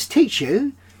parents teach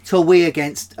you to wee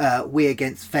against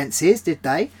fences, did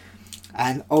they?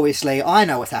 And obviously I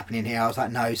know what's happening here. I was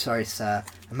like, no, sorry, sir.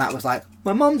 And Matt was like,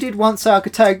 my mum did once so I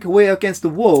could take a wee against the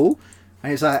wall. And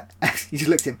he was like, he just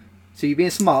looked at him, so you being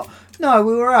smart? No,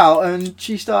 we were out and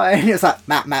she started, and he was like,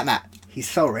 Matt, he's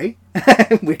sorry.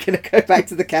 We're going to go back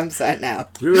to the campsite now.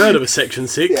 You ever heard of a Section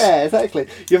 6? Yeah, exactly.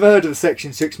 You ever heard of a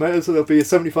Section 6, mate? So there'll be a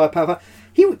 £75 fine.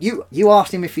 You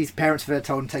asked him if his parents have ever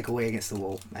told him to take a wee against the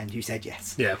wall, and you said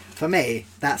yes. Yeah. For me,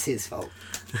 that's his fault.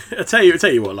 I tell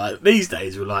you what, like, these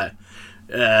days we're like,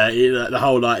 the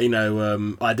whole like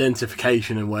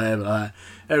identification and whatever. Like,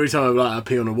 every time I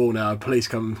pee on a wall now, a police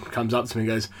comes up to me and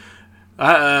goes,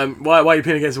 "Why are you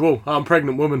peeing against the wall? I'm a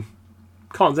pregnant woman.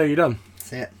 Can't say you're done."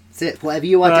 That's it. Whatever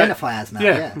you identify as, man.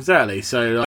 Yeah, exactly.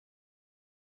 So like,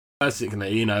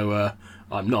 basically,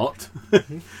 I'm not,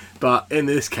 but in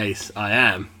this case, I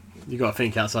am. You got to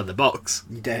think outside the box.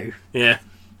 You do. Yeah,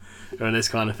 and this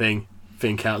kind of thing.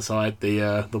 Think outside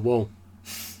the wall.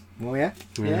 Well, yeah.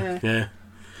 Yeah.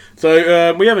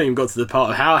 So we haven't even got to the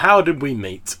part of how did we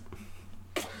meet?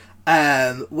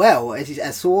 Well,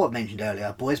 as Sort mentioned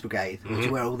earlier, Boys Brigade, which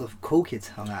is where all the cool kids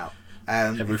hung out.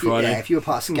 Every Friday. If you were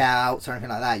part of Scouts or anything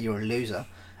like that, you were a loser.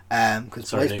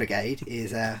 Because Boys Brigade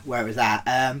is where it was at.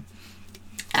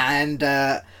 And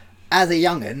as a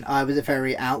young'un, I was a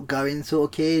very outgoing sort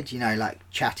of kid, like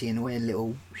chatty and weird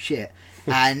little shit.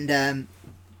 And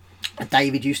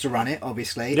David used to run it,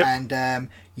 obviously. Yep. And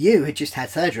you had just had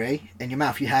surgery in your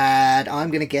mouth. You had, I'm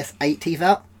going to guess, 8 teeth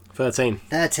out? 13.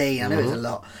 13, I know it was a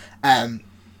lot. And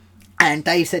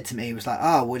Dave said to me, he was like,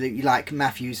 oh, will you like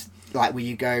Matthew's, like, will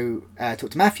you go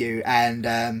talk to Matthew? And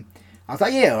I was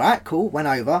like, yeah, alright, cool. Went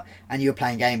over, and you were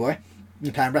playing Game Boy. You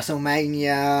were playing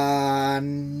WrestleMania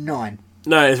 9.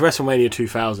 No, it's WrestleMania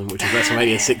 2000, which is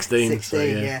WrestleMania 16. 16, so,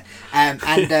 yeah. And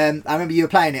I remember you were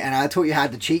playing it, and I taught you how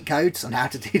to cheat codes on how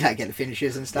to do that, get the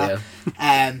finishes and stuff.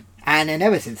 Yeah. And then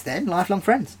ever since then, lifelong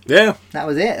friends. Yeah. That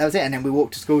was it. And then we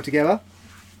walked to school together.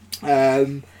 Yeah,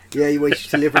 you used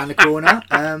to live around the corner.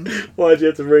 Why'd you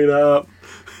have to bring that up?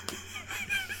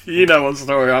 You know what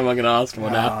story I'm going to ask for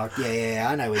now. Yeah,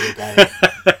 I know where you're going.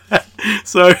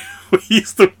 So, we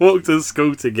used to walk to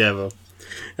school together.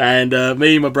 And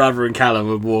me, my brother and Calum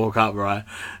would walk up, right?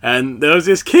 And there was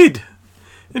this kid.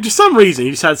 And for some reason,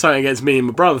 he just had something against me and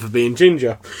my brother for being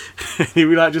ginger. He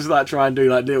would just try and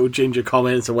do little ginger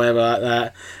comments or whatever like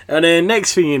that. And then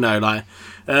next thing you know,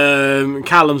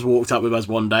 Calum's walked up with us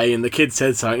one day and the kid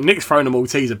said something. Nick's thrown a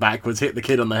Malteser backwards, hit the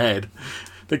kid on the head.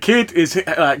 The kid is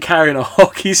carrying a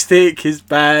hockey stick, his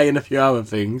bag, and a few other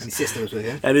things. His sister was with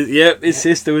him. And his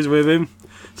sister was with him.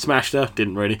 Smashed her,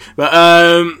 didn't really. But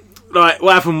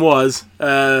what happened was,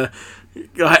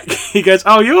 he goes,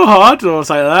 "Oh, you're hard," or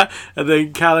something like that. And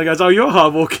then Calum goes, "Oh, you're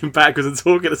hard," walking backwards and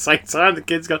talking at the same time. The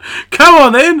kid's going, "Come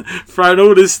on then," throwing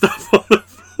all this stuff on the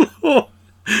floor.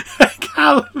 And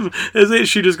Calum has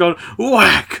literally just gone,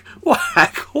 whack,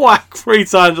 whack, whack, 3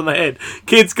 times on the head.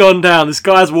 Kid's gone down. This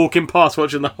guy's walking past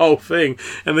watching the whole thing,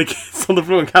 and the kid's on the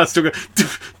floor and Calum's still going,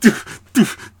 doof, doof,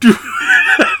 doof, doof.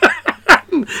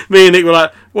 Me and Nick were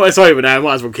like, well, it's over now,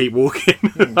 might as well keep walking.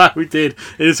 Like we did.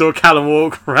 And you saw Calum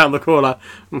walk around the corner,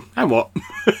 and what?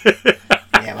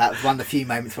 Yeah, that was one of the few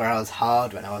moments where I was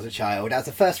hard when I was a child. That was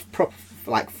the first proper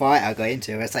fight I got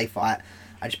into. I say fight.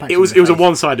 I just punched It was a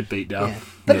one-sided beatdown. Yeah.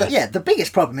 But the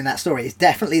biggest problem in that story is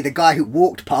definitely the guy who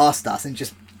walked past us and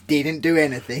just didn't do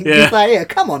anything. Yeah. He's like, yeah,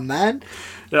 come on, man.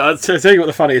 I'll tell you what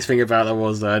the funniest thing about that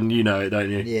was, and you know it,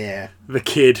 don't you? Yeah. The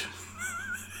kid.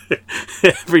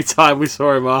 Every time we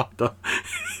saw him after,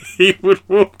 he would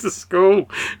walk to school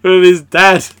with his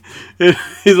dad. And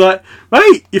he's like,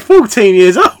 mate, you're 14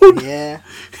 years old. Yeah.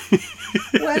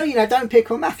 Well, don't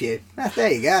pick on Matthew.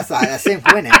 There you go. That's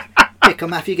simple, isn't it? Pick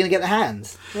on Matthew, you're going to get the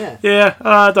hands. Yeah. Yeah,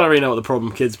 I don't really know what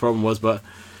the kid's problem was, but,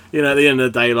 at the end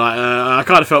of the day, I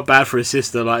kind of felt bad for his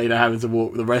sister, having to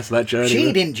walk the rest of that journey.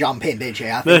 She didn't jump in, did she?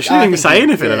 No, she didn't even say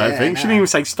anything, I don't think. She didn't even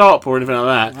say stop or anything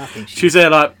like that. She was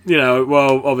there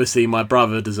well, obviously my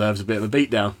brother deserves a bit of a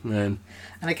beatdown. And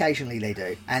occasionally they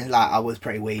do. And, I was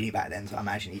pretty weedy back then, so I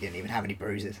imagine he didn't even have any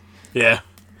bruises. Yeah.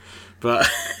 But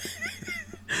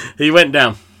he went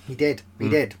down. He did. He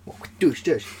did.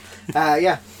 Douche.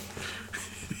 Yeah.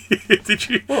 Did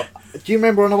you? Well, do you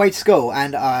remember on the way to school,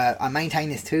 and I maintain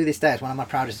this to this day as one of my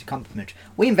proudest accomplishments,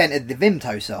 we invented the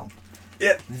Vimto song.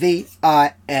 Yep.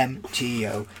 Vimto. And in 2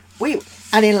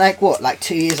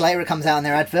 years later it comes out in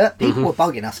their advert. People were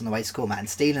bugging us on the way to school, man,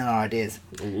 stealing our ideas.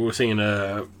 We were singing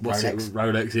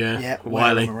Rolex, yeah. Yeah,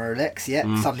 Wiley. Rolex,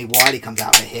 yeah. Suddenly Wiley comes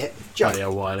out with a hit. Oh yeah,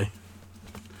 Wiley.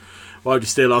 Why would you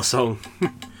steal our song?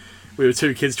 We were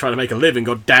 2 kids trying to make a living,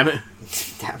 god damn it.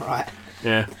 Damn right.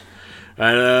 Yeah.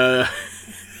 And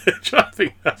trying to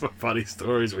think of funny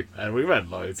stories we've had. We've had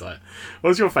loads.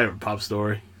 What's your favourite pub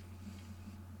story?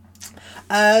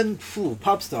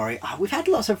 Pub story. We've had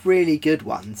lots of really good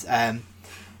ones.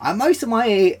 Most of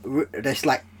my just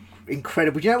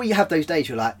incredible. Do you know when you have those days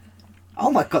you're like,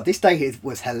 oh my god, this day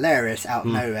was hilarious out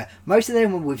of nowhere. Most of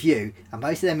them were with you, and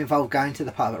most of them involved going to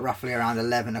the pub at roughly around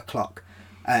 11 o'clock.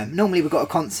 Normally we've got a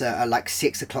concert at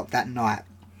 6 o'clock that night,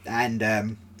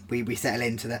 and we settle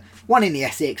into the one in the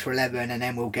Essex for 11, and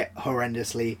then we'll get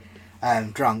horrendously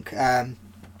drunk.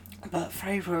 But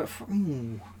favourite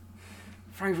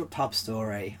pub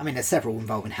story. I mean, there's several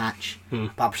involving Hatch.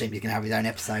 But I presume he's going to have his own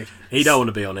episode. He don't want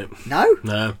to be on it. No?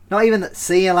 No. Not even that.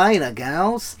 See you later,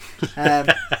 girls.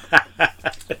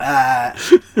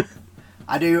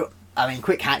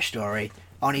 Quick Hatch story.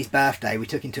 On his birthday, we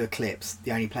took him to Eclipse,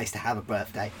 the only place to have a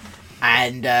birthday.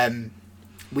 And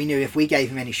we knew if we gave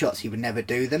him any shots, he would never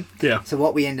do them. Yeah. So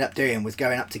what we ended up doing was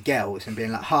going up to girls and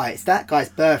being like, hi, it's that guy's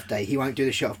birthday. He won't do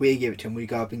the shot. If we give it to him, we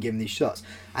go up and give him these shots.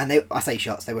 And I say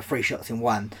shots, they were 3 shots in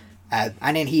one. And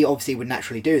then he obviously would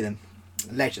naturally do them.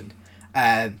 Legend.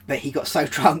 But he got so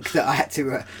drunk that I had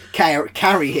to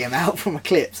carry him out from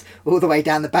Eclipse all the way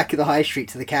down the back of the high street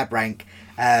to the cab rank.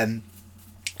 And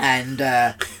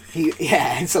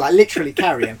so literally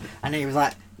carry him. And he was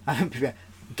like,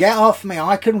 get off me,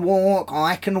 I can walk,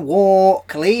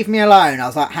 leave me alone. I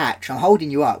was like, Hatch, I'm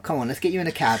holding you up, come on, let's get you in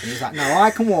a cab. And he was like, no,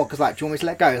 I can walk. I was like, do you want me to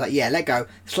let go? He was like, yeah, let go.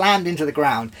 Slammed into the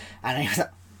ground, and he was like,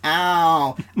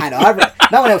 ow. And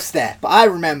no one else was there, but I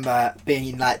remember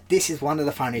being like, this is one of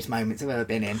the funniest moments I've ever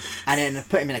been in. And then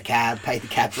put him in a cab, paid the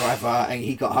cab driver, and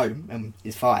he got home and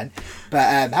he's fine.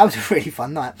 But that was a really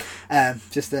fun night.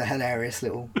 Just a hilarious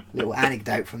little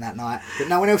anecdote from that night that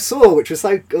no one else saw, which was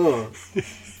so good.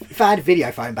 If I had a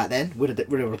video phone back then, would have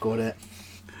recorded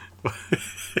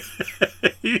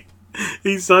it.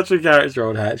 He's such a character,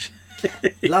 old Hatch.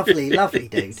 Lovely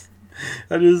dude.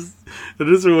 I just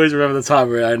always remember the time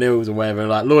where I knew it was a whatever.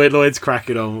 Lloyd's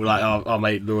cracking on, our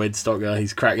mate Lloyd Stocker,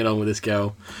 he's cracking on with this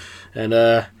girl, and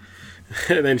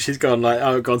then she's gone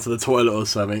gone to the toilet or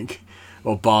something,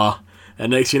 or bar,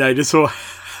 and next just saw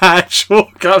Hatch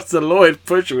walk up to Lloyd,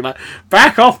 push him,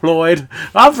 back off, Lloyd.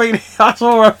 I think I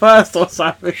saw her first or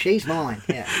something. She's mine,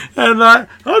 yeah. And I'm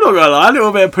not gonna lie, a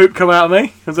little bit of poop come out of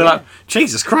me. And they're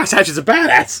Jesus Christ, Hatch is a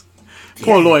badass. Yeah.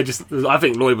 Poor Lloyd, I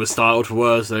think Lloyd was startled for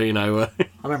worse, so I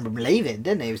remember him leaving,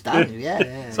 didn't he? He was done, yeah.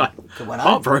 It's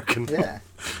heartbroken. Yeah.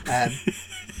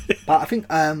 But I think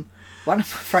one of my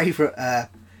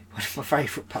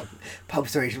favourite pub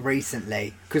stories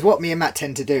recently, because what me and Matt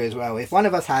tend to do as well, if one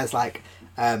of us has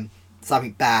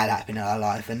something bad happen in our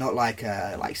life, and not like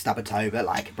stub a toe, but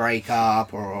like a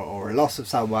breakup or a loss of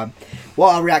someone,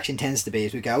 what our reaction tends to be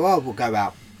is we go, we'll go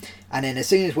out, and then as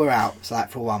soon as we're out, so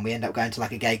for one, we end up going to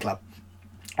a gay club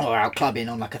or out clubbing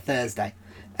on a Thursday,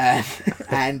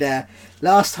 and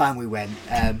last time we went,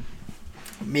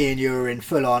 me and you were in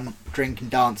full on drink and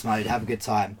dance mode, have a good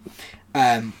time.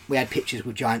 We had pictures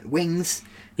with giant wings.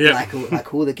 Yeah.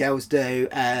 Like all the girls do.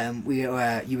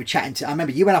 You were chatting to. I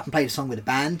remember you went up and played a song with a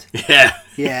band. Yeah.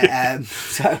 Yeah.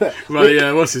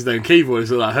 What's his name? Keyboard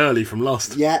is like Hurley from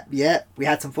Lost. Yeah. We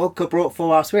had some vodka brought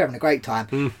for us. We were having a great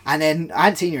time. And then I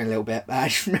hadn't seen you in a little bit. But I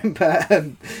just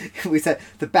remember we said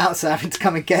the bouncer having to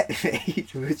come and get me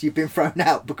because you've been thrown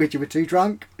out because you were too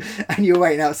drunk and you were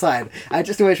waiting outside. I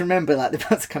just always remember like the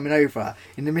bouncer coming over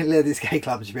in the middle of this gay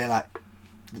club and just being like,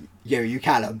 you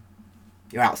Calum.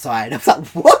 You're outside. I was like,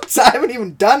 what? I haven't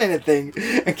even done anything.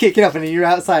 And kicking off, and then you're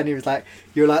outside, and he was like,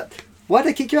 why'd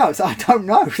they kick you out? I was like, I don't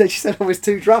know. They just said I was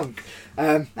too drunk.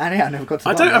 And yeah, I never got to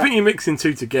I think you're mixing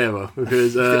two together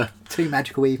because... two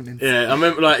magical evenings. Yeah, I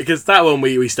remember, because that one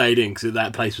we stayed in because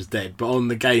that place was dead. But on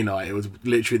the gay night, it was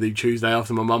literally the Tuesday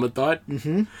after my mum had died.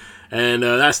 Mm-hmm. And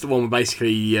that's the one where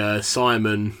basically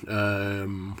Simon,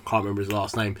 can't remember his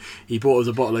last name, he bought us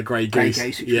a bottle of Grey Goose. Grey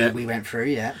Goose, which we went through,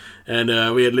 yeah.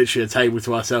 And we had literally a table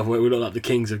to ourselves where we looked like the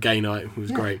kings of gay night. It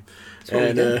was great.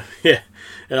 And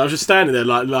and I was just standing there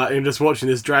like and just watching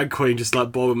this drag queen just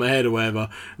like bobbing my head or whatever.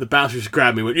 The bouncer just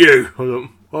grabbed me and went, "You!" I was like,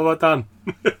 "What have I done?"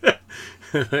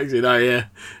 Next thing you know,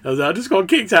 I was like, I just got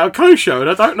kicked out of Co-Show and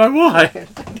I don't know why.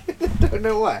 Don't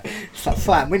know why. It's like,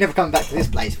 fine, we're never coming back to this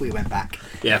place. We went back.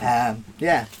 Yeah.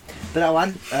 But that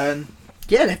one,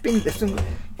 there's been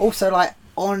also like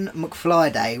on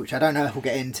McFly Day, which I don't know if we'll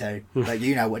get into, but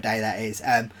you know what day that is.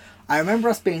 I remember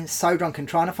us being so drunk and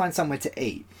trying to find somewhere to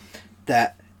eat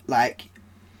that like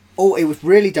it was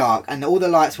really dark and all the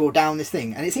lights were all down this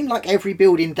thing, and it seemed like every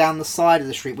building down the side of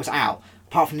the street was out,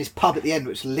 apart from this pub at the end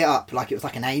which lit up like it was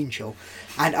like an angel.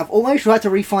 And I've always tried to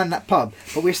re-find that pub,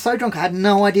 but we were so drunk I had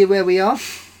no idea where we are.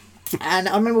 And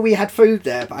I remember we had food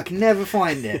there, but I can never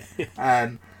find it.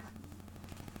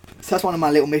 So that's one of my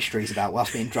little mysteries about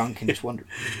us being drunk and just wondering.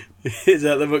 Is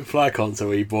that the McFly concert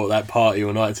where you bought that Party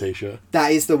All Night t-shirt?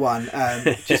 That is the one.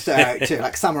 Just to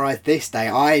like summarise this day,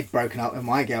 I'd broken up with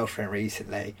my girlfriend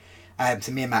recently.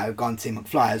 So me and Matt have gone to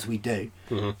McFly as we do.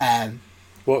 Mm-hmm.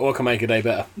 What can make a day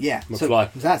better? Yeah,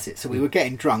 McFly. So that's it. So we were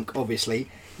getting drunk, obviously.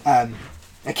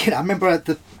 Again, I remember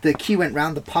the queue went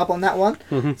round the pub on that one.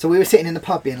 Mm-hmm. So we were sitting in the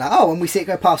pub being like, when we see it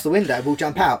go past the window, we'll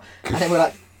jump out. And then we're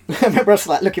like, I remember us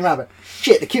like looking around, but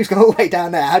shit, the queue's gone all the way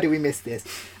down there. How did we miss this?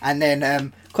 And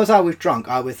then, because I was drunk,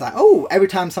 I was like, every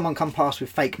time someone come past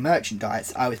with fake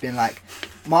merchandise, I was being like,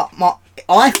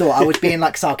 I thought I was being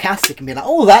like sarcastic and being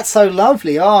like, that's so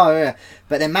lovely. Oh, yeah.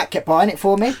 But then Matt kept buying it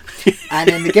for me. And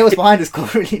then the girls behind us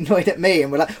got really annoyed at me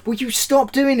and were like, will you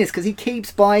stop doing this? Because he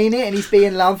keeps buying it and he's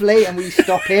being lovely and will you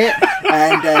stop it?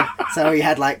 And so he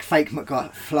had like fake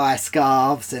McFly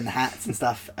scarves and hats and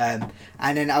stuff. And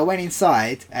then I went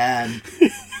inside and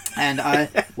I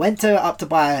went up to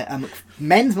buy a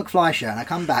men's McFly shirt, and I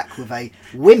come back with a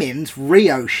women's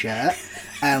Rio shirt,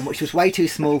 which was way too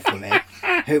small for me.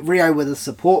 Rio were the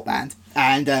support band,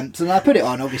 and so then I put it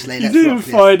on. Obviously, you didn't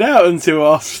find out until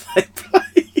after they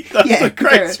played. That's the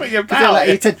great thing about it.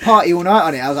 It said "Party All Night"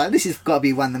 on it. I was like, "This has got to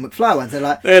be one of the McFly ones." They're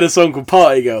like, they had a song called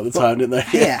 "Party Girl" at the time, didn't they?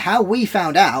 Yeah. How we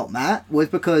found out, Matt, was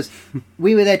because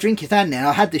we were there drinking, standing there, and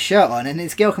I had the shirt on, and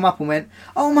this girl come up and went,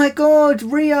 "Oh my God,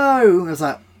 Rio!" And I was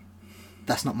like,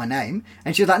 that's not my name.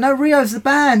 And she was like, no, Rio's the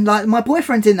band, like my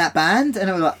boyfriend's in that band. And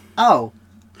I was like, oh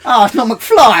it's not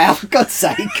McFly, for God's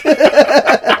sake.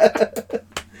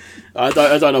 I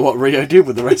don't know what Rio did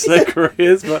with the rest of their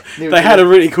careers, but they had a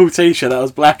really cool t-shirt that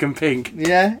was black and pink.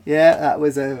 Yeah, it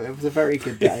was a very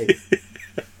good day.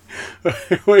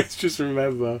 I always just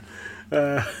remember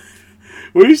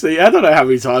we used to, I don't know how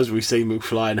many times we've seen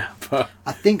McFly now, but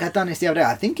I think I've done this the other day.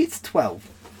 I think it's 12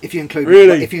 if you include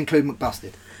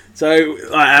McBusted.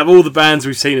 So, out of all the bands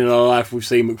we've seen in our life, we've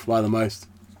seen McFly the most.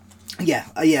 Yeah,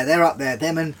 they're up there.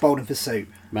 Them and Bold and Pursuit.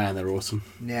 Man, they're awesome.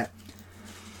 Yeah.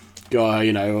 God,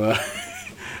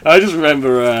 I just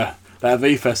remember that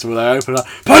V Festival they opened up.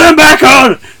 Put them back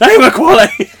on! They were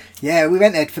quality! Yeah, we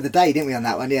went there for the day, didn't we, on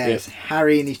that one? Yeah, It was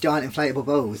Harry and his giant inflatable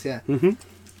balls, yeah.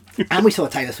 Mm-hmm. And we saw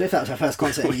Taylor Swift. That was our first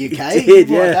concert in the UK. We did,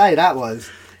 what a day that was.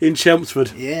 In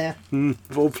Chelmsford. Yeah.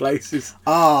 Of all places.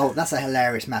 Oh, that's a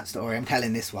hilarious Matt story. I'm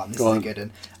telling this one. This is a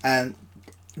good one.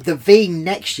 The V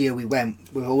next year we went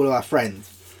with all of our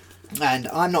friends. And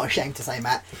I'm not ashamed to say,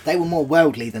 Matt, they were more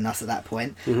worldly than us at that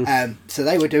point. Mm-hmm. So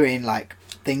they were doing like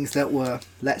things that were,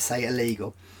 let's say,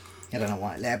 illegal. I don't know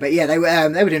why there, but yeah, they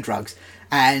were doing drugs.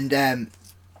 And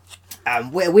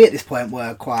we at this point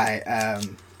were quite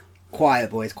quiet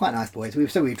boys, quite nice boys. We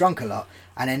were drunk a lot.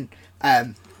 And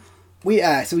then we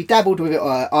dabbled with it,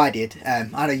 or I did.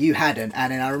 I know you hadn't.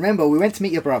 And then I remember we went to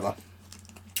meet your brother.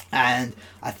 and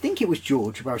I think it was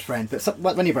George, your brother's friend, but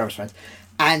one of your brother's friends,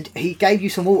 and he gave you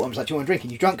some water and was like, "Do you want a drink?"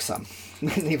 And you drank some.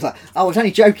 And he was like, "Oh, I was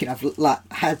only joking. I've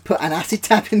had put an acid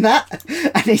tap in that,"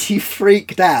 and then you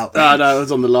freaked out. Oh no, it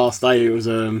was on the last day. It was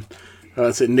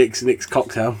Nick's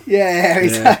cocktail. Yeah,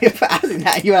 he's like, "You put acid in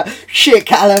that." You were like, "Shit,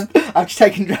 Calum, I've just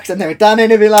taken drugs. I've never done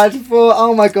anything like this before.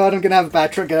 Oh my god, I'm gonna have a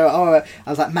bad trip." Oh, I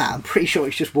was like, "Matt, I'm pretty sure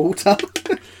it's just water."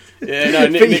 Yeah, no,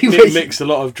 Nick mixed a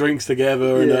lot of drinks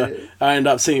together, and I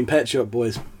ended up seeing Pet Shop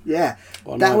Boys. Yeah,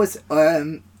 that was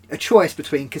a choice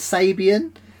between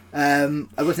Kasabian,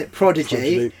 wasn't it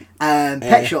Prodigy,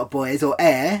 Pet Shop Boys, or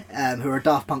Air, who are a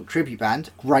Daft Punk tribute band.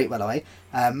 Great, by the way.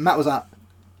 Matt was like,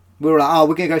 we were like, "Oh,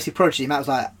 we're going to go see Prodigy." Matt was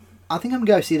like, "I think I'm going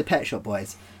to go see the Pet Shop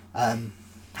Boys."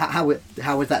 How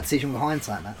was that decision with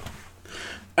hindsight, Matt?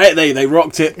 Hey, they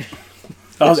rocked it.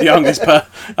 I was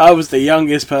the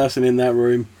youngest person in that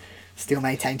room. Still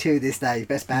maintain to this day,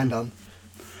 best band on.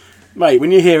 Mate, when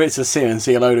you hear It's a Sin and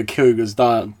see a load of cougars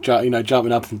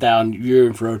jumping up and down, you're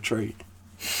in for a treat.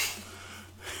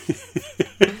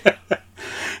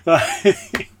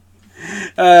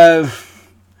 I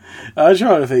was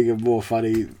trying to think of more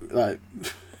funny.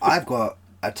 I've got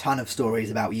a ton of stories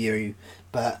about you,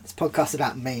 but this podcast's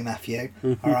about me, Matthew.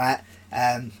 All right.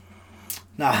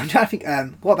 No, I'm trying to think.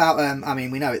 What about? I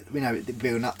mean, we know it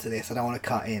building up to this. I don't want to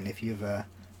cut in if you've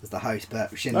as the host,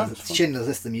 but Schindler's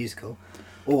List the musical,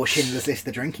 or Schindler's List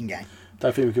the drinking game.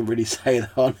 Don't think we can really say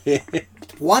that on here.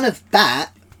 One of that,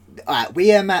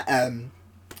 we Matt.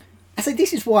 I say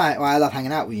this is why I love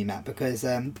hanging out with you, Matt, because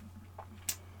a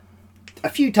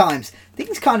few times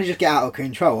things kind of just get out of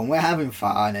control, and we're having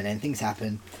fun, and then things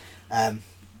happen.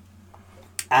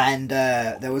 And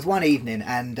there was one evening,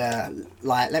 and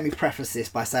let me preface this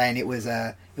by saying it was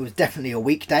definitely a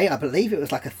weekday. I believe it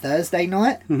was like a Thursday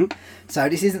night. Mm-hmm. So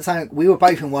this isn't something, we were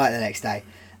both in work the next day,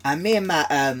 and me and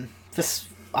Matt,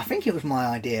 I think it was my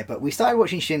idea, but we started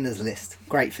watching Schindler's List.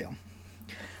 Great film.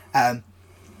 And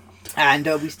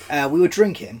we were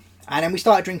drinking, and then we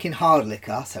started drinking hard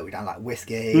liquor. So we done like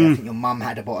whiskey. I think your mum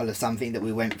had a bottle of something that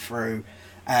we went through,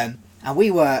 and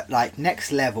we were like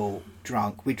next level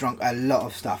drunk. We drank a lot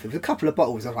of stuff. It was a couple of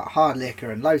bottles of like hard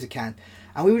liquor and loads of cans,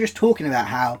 and we were just talking about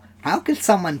how could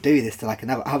someone do this to like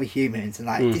other humans, and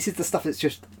like this is the stuff that's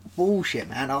just bullshit,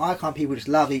 man. Why can't people just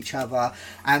love each other?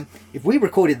 And if we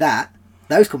recorded that,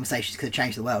 those conversations could have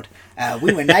changed the world.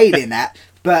 We were nailing that,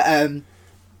 but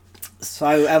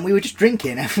so we were just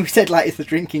drinking, and we said like it's the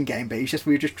drinking game, but it's just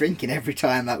we were just drinking every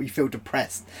time that we feel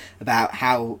depressed about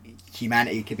how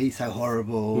humanity can be so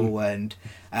horrible, and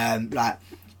and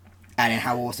then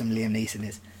how awesome Liam Neeson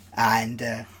is. And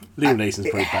Liam Neeson's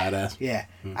pretty badass. Yeah.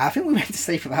 I think we went to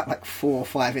sleep about like 4 or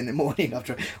 5 in the morning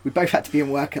after we both had to be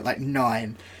in work at like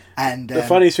 9. And the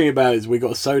funniest thing about it is we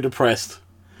got so depressed.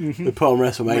 We put on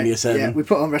WrestleMania 7. Yeah, we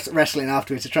put on wrestling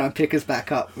afterwards to try and pick us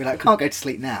back up. We're like, can't go to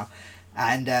sleep now.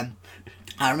 And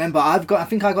I remember I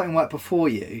think I got in work before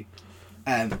you.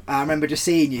 I remember just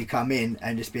seeing you come in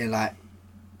and just being like,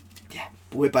 yeah,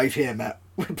 we're both here, Matt.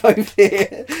 We're both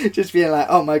here. Just being like,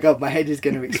 oh my god, my head is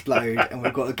going to explode, and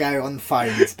we've got to go on the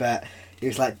phones. But it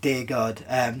was like, dear God.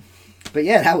 But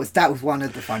yeah, that was one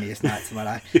of the funniest nights of my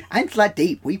life. And it's like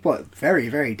deep. We got very,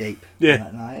 very deep. Yeah.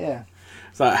 That night, yeah.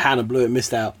 It's like Hannah Blewett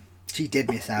missed out. She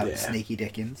did miss out, Sneaky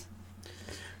Dickens.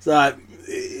 It's like,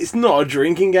 it's not a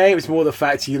drinking game. It's more the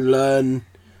fact you learn.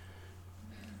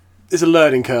 It's a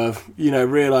learning curve.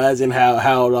 Realising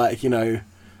how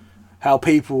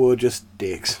people are just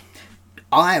dicks.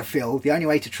 I feel the only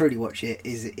way to truly watch it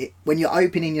is when you're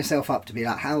opening yourself up to be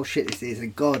like how shit this is,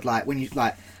 and God, like when you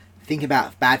like think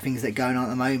about bad things that are going on at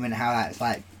the moment, how that's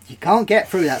like you can't get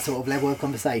through that sort of level of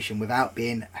conversation without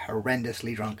being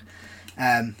horrendously drunk,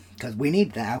 because we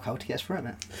need the alcohol to get us through it,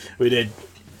 man. We did.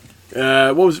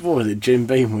 What was it? Jim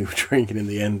Beam we were drinking in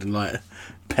the end, and like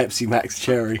Pepsi Max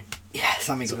Cherry. Yeah,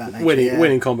 something of that nature.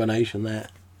 Winning combination there.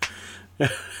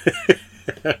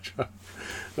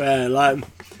 Man, like.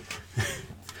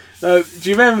 Do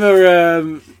you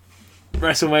remember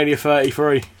WrestleMania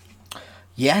 33?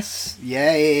 Yes.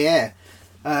 Yeah.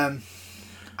 To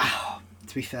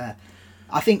be fair,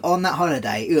 I think on that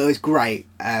holiday it was great,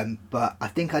 but I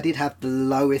think I did have the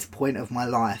lowest point of my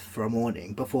life for a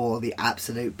morning before the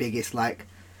absolute biggest like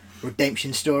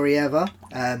redemption story ever.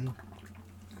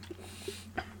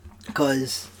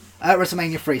 Because at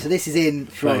WrestleMania 3, so this is in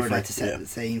Florida to set the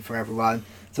scene for everyone.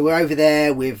 So we're over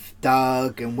there with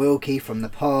Doug and Wilkie from the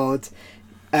pod,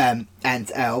 and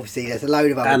obviously there's a load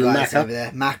of other guys over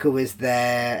there. Macca was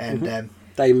there, and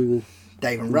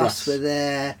Dave and Russ were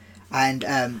there,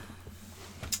 and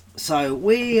so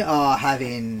we are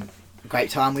having great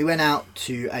time. We went out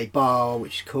to a bar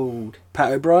which is called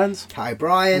Pat O'Brien's. Pat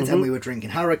O'Brien's, and we were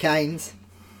drinking Hurricanes.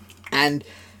 And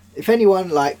if anyone,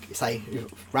 like, say,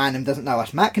 random doesn't know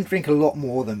us, Matt can drink a lot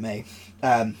more than me.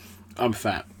 I'm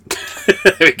fat.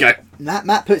 There we go.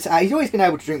 Matt puts out, he's always been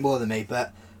able to drink more than me,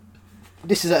 but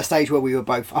this is at a stage where we were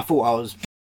both, I thought I was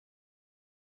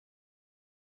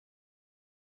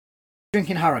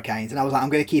drinking Hurricanes, and I was like, I'm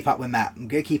going to keep up with Matt. I'm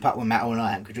going to keep up with Matt all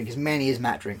night. I'm going to drink as many as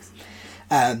Matt drinks.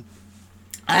 And,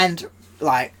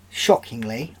 like,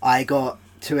 shockingly, I got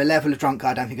to a level of drunk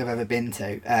I don't think I've ever been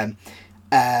to.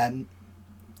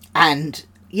 And,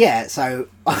 yeah, so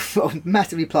I was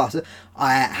massively plastered.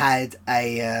 I had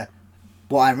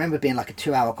what I remember being like a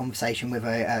 2-hour conversation with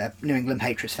a New England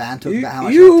Patriots fan talking about how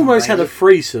much you almost had a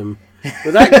threesome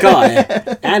with that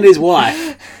guy and his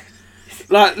wife.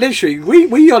 Like, literally,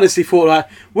 we honestly thought, like,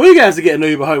 we're going to have to get an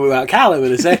Uber home without Calum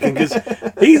in a second, because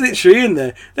he's literally in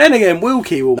there. Then again,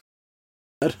 Wilkie will...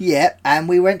 Yeah, and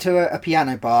we went to a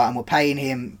piano bar, and we're paying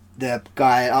him, the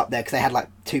guy up there, because they had, like,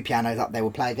 2 pianos up there,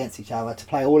 we'll play against each other, to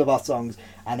play all of our songs,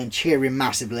 and then cheer him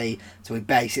massively, so we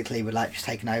basically were, like, just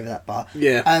taking over that bar.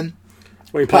 Yeah.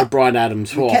 We played Bryan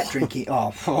Adams. We kept drinking.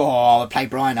 I played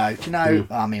Bryno. Do you know?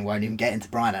 I mean, we won't even get into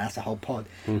Bryno. That's a whole pod.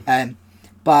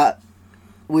 But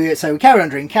we carried on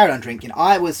drinking.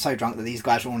 I was so drunk that these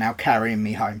guys were all now carrying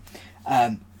me home.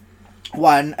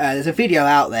 There's a video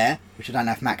out there, which I don't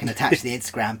know if Matt can attach to the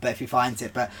Instagram, but if he finds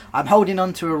it. But I'm holding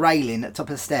onto a railing at the top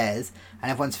of the stairs, and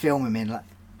everyone's filming me. Like,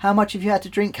 how much have you had to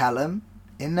drink, Calum?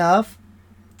 Enough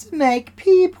to make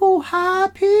people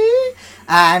happy.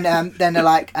 And then they're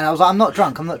like, and I was like, I'm not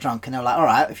drunk. And they're like, all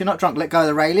right, if you're not drunk, let go of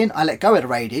the railing. I let go of the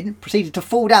railing, proceeded to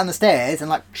fall down the stairs and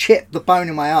like chip the bone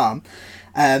in my arm.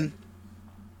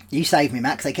 You saved me,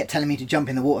 Matt, 'cause they kept telling me to jump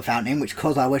in the water fountain, which,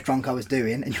 because I was drunk, I was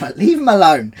doing. And you're like, leave him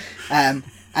alone.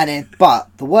 But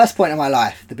the worst point of my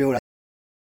life, the build-up.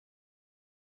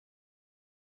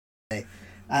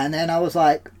 And then I was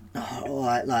like, oh, all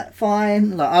right, like,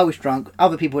 fine. Like, I was drunk.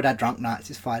 Other people would have drunk nights.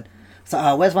 It's fine.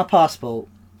 So, where's my passport?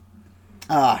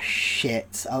 Oh,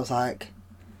 shit. I was like,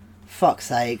 fuck's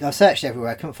sake. I searched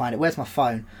everywhere. I couldn't find it. Where's my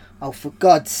phone? Oh, for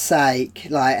God's sake.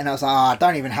 Like, and I was like, I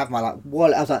don't even have my, like,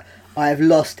 wallet. I was like, I have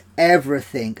lost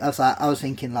everything. I was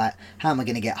thinking, like, how am I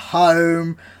going to get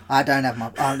home? I don't have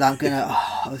my... I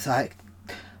was like,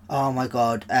 oh, my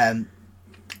God. I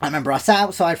remember I sat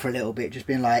outside for a little bit, just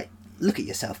being like, look at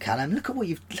yourself, Calum. Look at what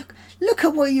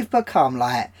you've become.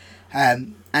 Like,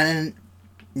 and then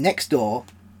next door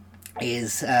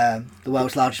is the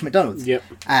world's largest McDonald's. Yep.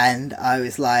 And I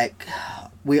was like, I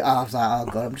was like,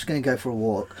 oh God, I'm just going to go for a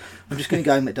walk. I'm just going to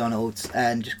go to McDonald's,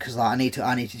 and just because like, I need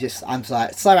to just, I'm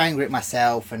like so angry at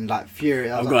myself and like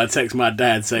furious. I've got to text my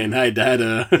dad saying, hey Dad.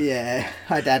 Yeah,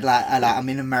 hi Dad. Like I'm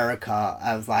in America.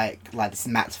 I was like this is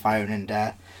Matt's phone, and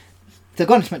so I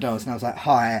got into McDonald's and I was like,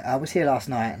 hi, I was here last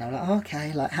night, and I was like, oh,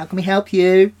 okay, like how can we help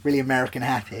you? Really American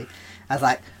happy. I was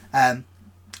like,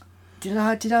 did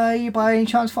I by any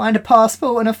chance find a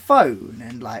passport and a phone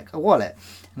and like a wallet?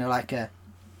 And they're like,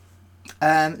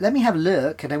 let me have a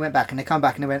look. And they went back and they come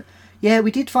back and they went, yeah,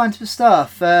 we did find some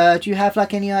stuff. Do you have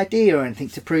like any ID or anything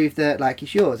to prove that like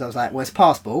it's yours? I was like, well, it's a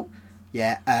passport.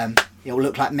 Yeah, it'll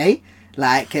look like me.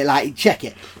 Like check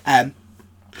it. And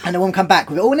the woman come back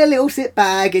with it all in a little zip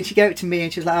bag, and she gave it to me,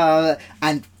 and she was like, oh,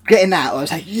 and getting that, I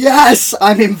was like, yes,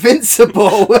 I'm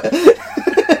invincible.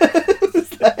 It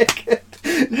was like,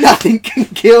 nothing can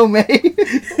kill me.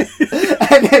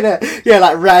 And then,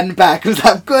 like ran back. I was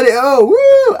like, I've got it all,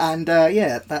 woo! And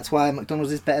that's why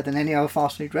McDonald's is better than any other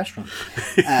fast food restaurant.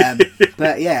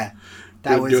 But yeah,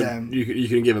 that was. You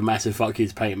can give a massive fuck you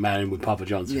to Peyton Manning with Papa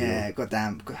John's. Yeah,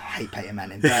 goddamn, I hate Peyton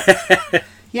Manning. But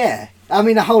yeah, I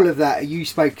mean the whole of that. You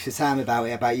spoke to Sam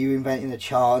about you inventing the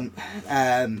chant.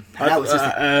 And that was just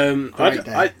a great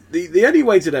day. The only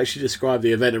way to actually describe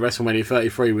the event at WrestleMania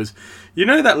 33 was, you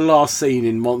know, that last scene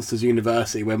in Monsters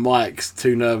University where Mike's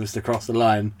too nervous to cross the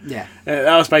line. Yeah,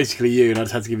 that was basically you, and I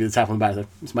just had to give you the tap on the back. So,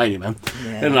 it's Mayne, man.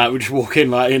 Yeah. And like we just walk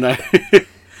in, like, you know.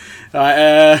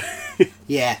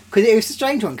 Yeah, because it was a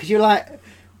strange one. Because you're like,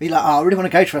 oh, I really want to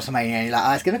go to WrestleMania. And you're like,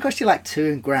 oh, it's going to cost you like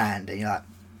 $2,000, and you're like,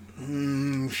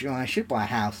 I should buy a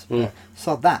house. But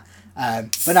sod that.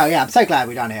 But no, yeah, I'm so glad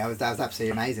we done it. That was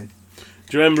absolutely amazing.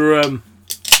 Do you remember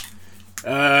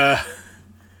the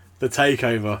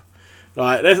takeover?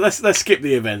 Like, let's skip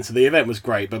the event. So the event was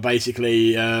great, but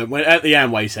basically, when at the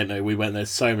Amway Centre, we went there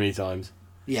so many times.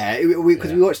 Yeah,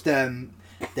 because we watched the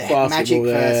Magic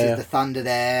there. versus the Thunder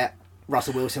there.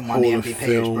 Russell Wilson won the MVP.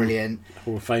 It was brilliant.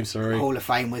 Hall of Fame, sorry. Hall of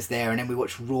Fame was there, and then we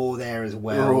watched Raw there as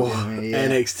well. Raw,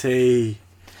 NXT,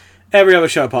 every other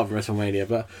show apart from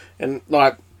WrestleMania. And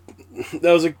like,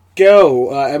 there was a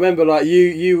girl, I remember like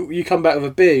you come back with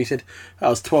a beer. You said that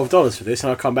was $12 for this,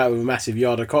 and I come back with a massive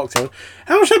yard of cocktail.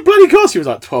 How much that bloody cost? He was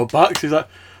like $12. He was like,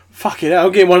 fucking hell,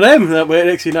 I'm getting one of them. And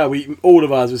next thing you know, all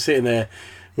of us were sitting there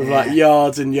with like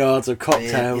yards and yards of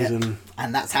cocktails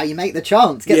and that's how you make the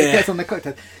chance. Get the kids on the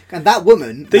cocktail. And that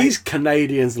woman... These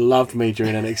Canadians loved me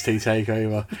during NXT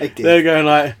TakeOver. They did. They're going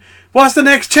like, what's the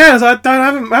next chance? I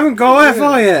haven't got that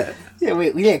far yet.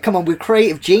 Yeah, come on, we're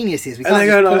creative geniuses. We can't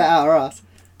just pull it out our ass.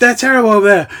 They're terrible over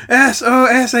there.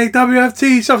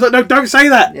 SOSAWFT. So I was like, no, don't say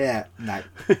that. Yeah, no.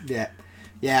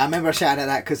 Yeah, I remember shouting at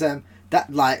that because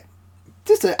that, like,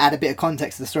 just to add a bit of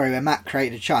context to the story where Matt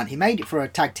created a chant, he made it for a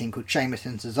tag team called Sheamus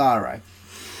and Cesaro.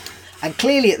 And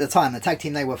clearly at the time, the tag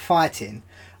team they were fighting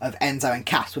of Enzo and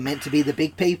Cass were meant to be the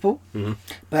big people. Mm-hmm.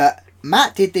 But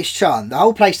Matt did this chant. The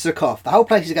whole place took off. The whole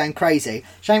place is going crazy.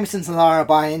 Sheamus and Cesaro are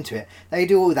buying into it. They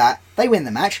do all that. They win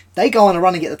the match. They go on a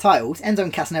run and get the titles. Enzo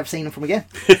and Cass never seen them from again.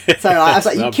 So I was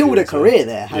like, you killed a career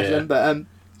there, Haslam. But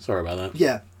sorry about that.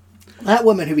 Yeah. That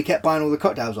woman who we kept buying all the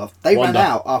cocktails off, they ran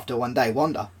out after one day.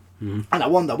 Wanda. Mm-hmm. And I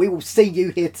wonder, we will see you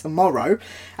here tomorrow.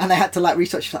 And they had to like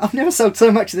research. I've never sold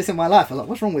so much of this in my life. I was like,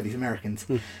 what's wrong with these Americans?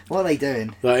 What are they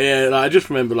doing? I just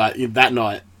remember like that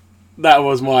night. That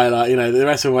was my the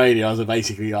WrestleMania. I was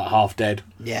basically like half dead.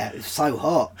 Yeah, it was so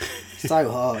hot,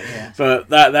 so hot. Yeah. But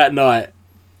that night,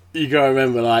 you gotta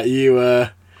remember like we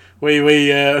were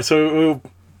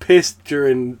pissed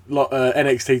during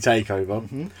NXT Takeover.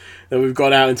 Mm-hmm. Then we've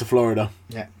gone out into Florida.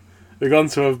 Yeah. We've gone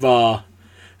to a bar.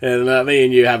 And me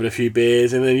and you having a few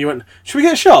beers, and then you went, should we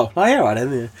get a shot? Like, yeah, right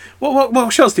then. Yeah.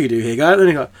 What shots do you do here, guys? And then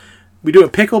you go, we do a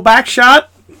pickleback shot.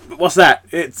 What's that?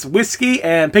 It's whiskey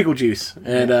and pickle juice.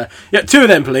 And, two of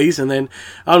them, please. And then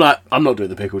I'm like, I'm not doing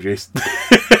the pickle juice.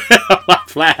 I'm like,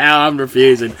 flat out, I'm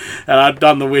refusing. And I've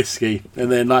done the whiskey.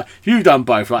 And then, like, you've done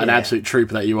both, like an absolute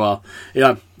trooper that you are. You're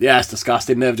like, yeah, it's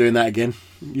disgusting. Never doing that again.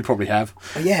 You probably have.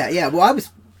 Yeah. Well, I was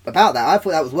about that. I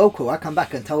thought that was well cool. I come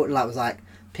back and told I was like,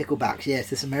 picklebacks, yes,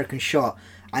 this American shot.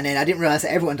 And then I didn't realise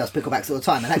that everyone does picklebacks all the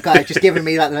time. And that guy just giving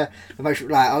me like the most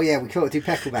like, oh yeah, we could do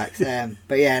picklebacks.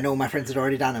 But yeah, and all my friends had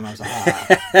already done them. I was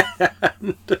like,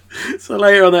 So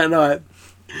later on that night,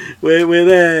 we're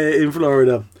there in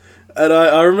Florida, and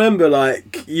I remember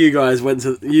like you guys went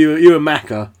to you and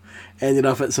Macca ended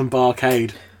up at some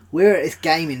barcade. We were at this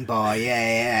gaming bar,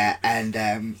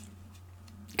 and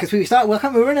because we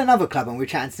were in another club and we were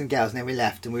chatting to some girls, and then we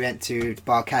left and we went to the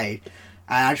barcade.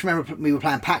 And I just remember we were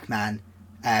playing Pac-Man,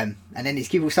 and then these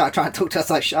people started trying to talk to us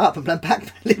like, shut up and playing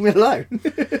Pac-Man, leave me alone.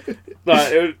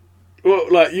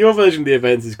 Like your version of the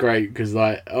event is great because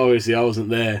like obviously I wasn't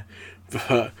there,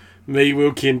 but me,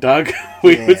 Wilkie and Doug,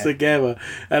 we were together,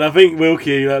 and I think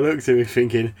Wilkie like looked at me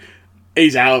thinking,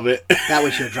 he's out of it. That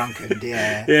was your drunkard,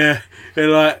 yeah. Yeah,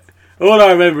 and like all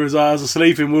I remember is I was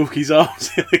asleep in Wilkie's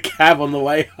arms in the cab on the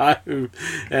way home,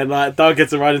 and like Doug had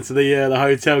to run into the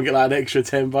hotel and get like an extra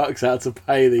 $10 out to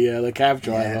pay the cab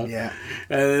driver. Yeah.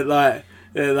 And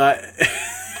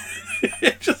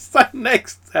just that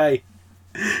next day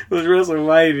was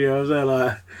WrestleMania. I was there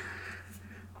like,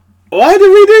 why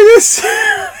did we do this?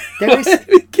 Why did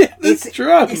we get this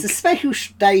drunk? It's a special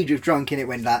stage of drunk in it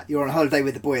when like you're on holiday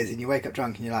with the boys and you wake up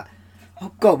drunk and you're like,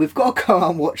 oh god, we've got to go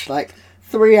and watch like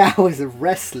 3 hours of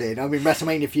wrestling. I mean,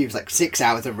 WrestleMania feud was like 6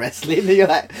 hours of wrestling. And you're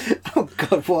like, oh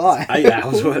god, why? 8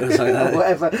 hours,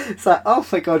 whatever. It's like, oh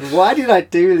my god, why did I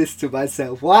do this to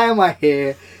myself? Why am I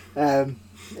here?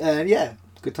 Yeah,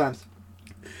 good times.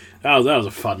 That was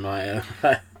a fun night.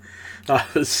 Yeah. I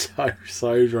was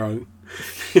so drunk.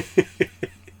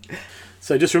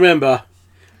 So just remember,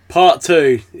 part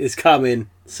 2 is coming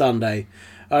Sunday.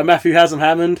 Matthew Haslam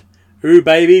Hammond. Ooh,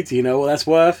 baby, do you know what that's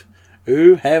worth?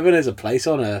 Ooh, heaven is a place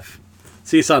on earth.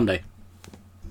 See you Sunday.